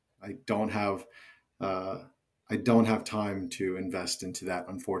 I don't have uh, I don't have time to invest into that,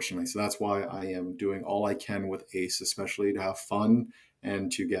 unfortunately. So that's why I am doing all I can with Ace, especially to have fun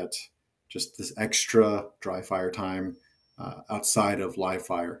and to get just this extra dry fire time outside of live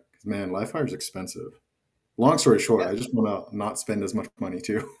fire. Because man, live fire is expensive. Long story short, Yeah. I just want to not spend as much money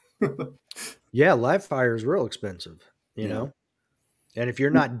too. Yeah, live fire is real expensive, you Yeah, know. And if you're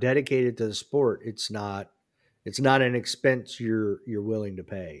not dedicated to the sport, it's not an expense you're willing to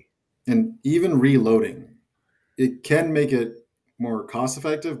pay. and even reloading, it can make it more cost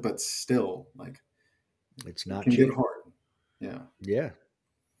effective, but still, like It's it not can get cheap. hard. Yeah. Yeah.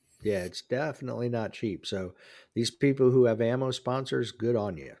 Yeah, it's definitely not cheap. So these people who have ammo sponsors, good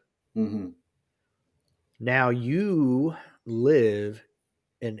on you. Hmm. Now you live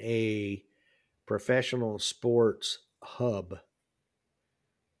in a professional sports hub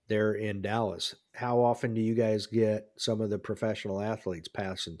there in Dallas. How often do you guys get some of the professional athletes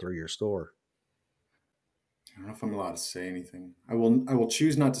passing through your store? I don't know if I'm allowed to say anything. I will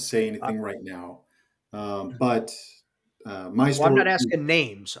choose not to say Uh, anything right now. But my well, I'm store, not asking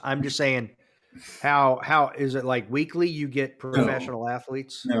names. I'm just saying how is it like weekly you get no, professional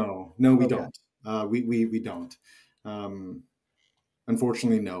athletes? no, we Okay. don't. We don't. Um,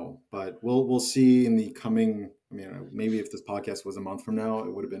 Unfortunately, no. But we'll see in the coming. I mean, maybe if this podcast was a month from now,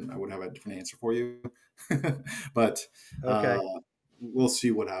 it would have been. I would have a different answer for you. But uh, Okay. we'll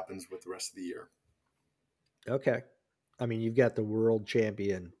see what happens with the rest of the year. Okay. I mean, you've got the world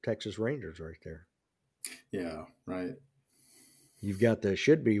champion Texas Rangers right there. Yeah, right. You've got the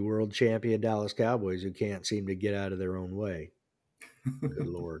should be world champion Dallas Cowboys who can't seem to get out of their own way. Good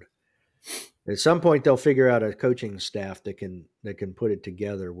lord. At some point they'll figure out a coaching staff that can put it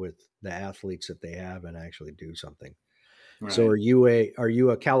together with the athletes that they have and actually do something. So Right. are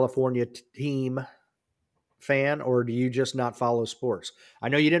you a California team fan or do you just not follow sports? I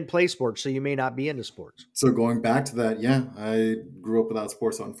know you didn't play sports, so you may not be into sports. So going back to that, yeah, I grew up without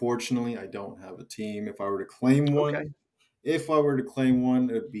sports. Unfortunately, I don't have a team. Okay. If I were to claim one,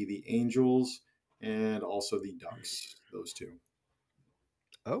 it would be the Angels and also the Ducks. Those two.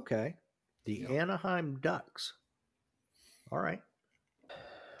 Okay. The Yeah. Anaheim Ducks. All right.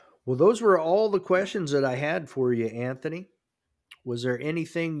 Well, those were all the questions that I had for you, Anthony. Was there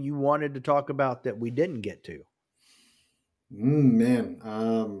anything you wanted to talk about that we didn't get to? Man,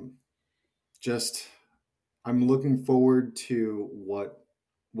 just I'm looking forward to what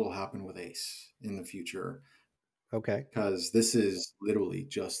will happen with Ace in the future, Okay. because this is literally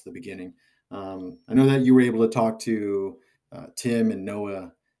just the beginning. I know that you were able to talk to Tim and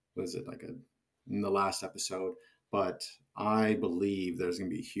Noah. Was it like in the last episode? But I believe there's going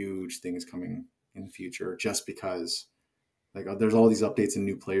to be huge things coming in the future, just because like there's all these updates and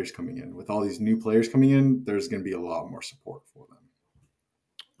new players coming in. With all these new players coming in, there's going to be a lot more support for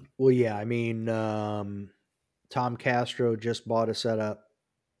them. Well, yeah, I mean, Tom Castro just bought a setup,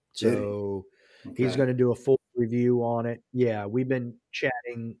 Did he? so he's Okay. going to do a full review on it. Yeah, we've been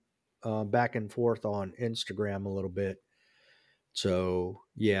chatting back and forth on Instagram a little bit. So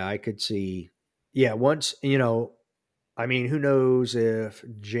yeah, I could see. Yeah, once I mean, who knows if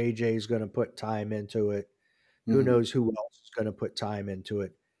JJ's going to put time into it? Who Mm-hmm. knows who else is going to put time into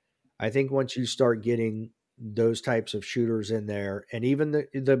it? I think once you start getting those types of shooters in there, and even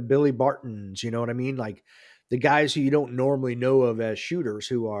the Billy Bartons, you know what I mean? Like the guys who you don't normally know of as shooters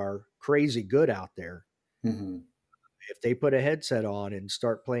who are crazy good out there. Mm-hmm. If they put a headset on and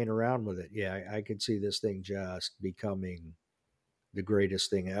start playing around with it, yeah, I could see this thing just becoming the greatest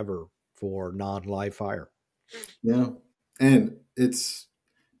thing ever for non-live fire. Yeah, and it's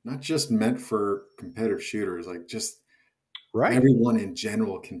not just meant for competitive shooters. Like just Right. everyone in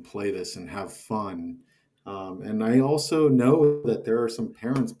general can play this and have fun. And I also know that there are some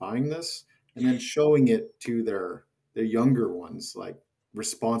parents buying this and then showing it to their younger ones, like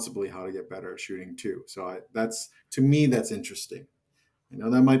responsibly how to get better at shooting too. So that's to me that's interesting. I know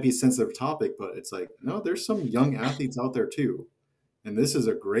that might be a sensitive topic, but it's like no, there's some young athletes out there too, and this is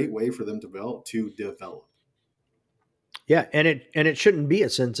a great way for them to develop. Yeah, and it shouldn't be a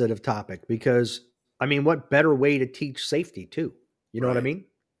sensitive topic because I mean, what better way to teach safety too? You know what I Right. mean?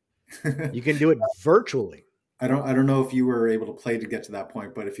 You can do it virtually. I don't know if you were able to play to get to that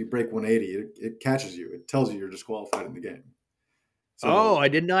point, but if you break 180, it catches you. It tells you you're disqualified in the game. Oh, So I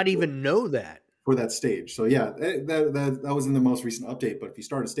did not even know that. for that stage, so yeah, that was in the most recent update. But if you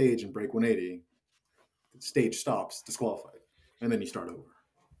start a stage and break 180, the stage stops, disqualified, and then you start over.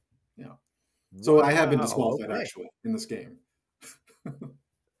 Yeah. So I have been Wow. disqualified Okay. actually in this game.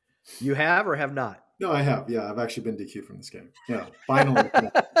 You have or have not? No, I have. Yeah, I've actually been DQ'd from this game. Yeah, finally.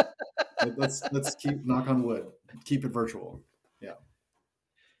 Yeah. Let's keep knock on wood. Keep it virtual. Yeah.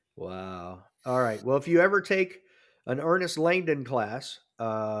 Wow. All right. Well, if you ever take an Ernest Langdon class,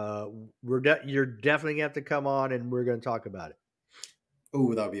 you're definitely gonna have to come on, and we're going to talk about it.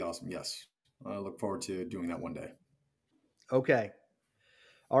 Oh, that would be awesome. Yes, I look forward to doing that one day. Okay.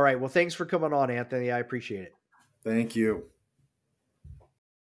 All right. Well, thanks for coming on, Anthony. I appreciate it. Thank you.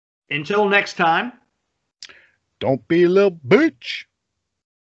 Until next time. Don't be a little bitch.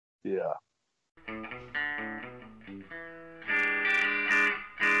 Yeah.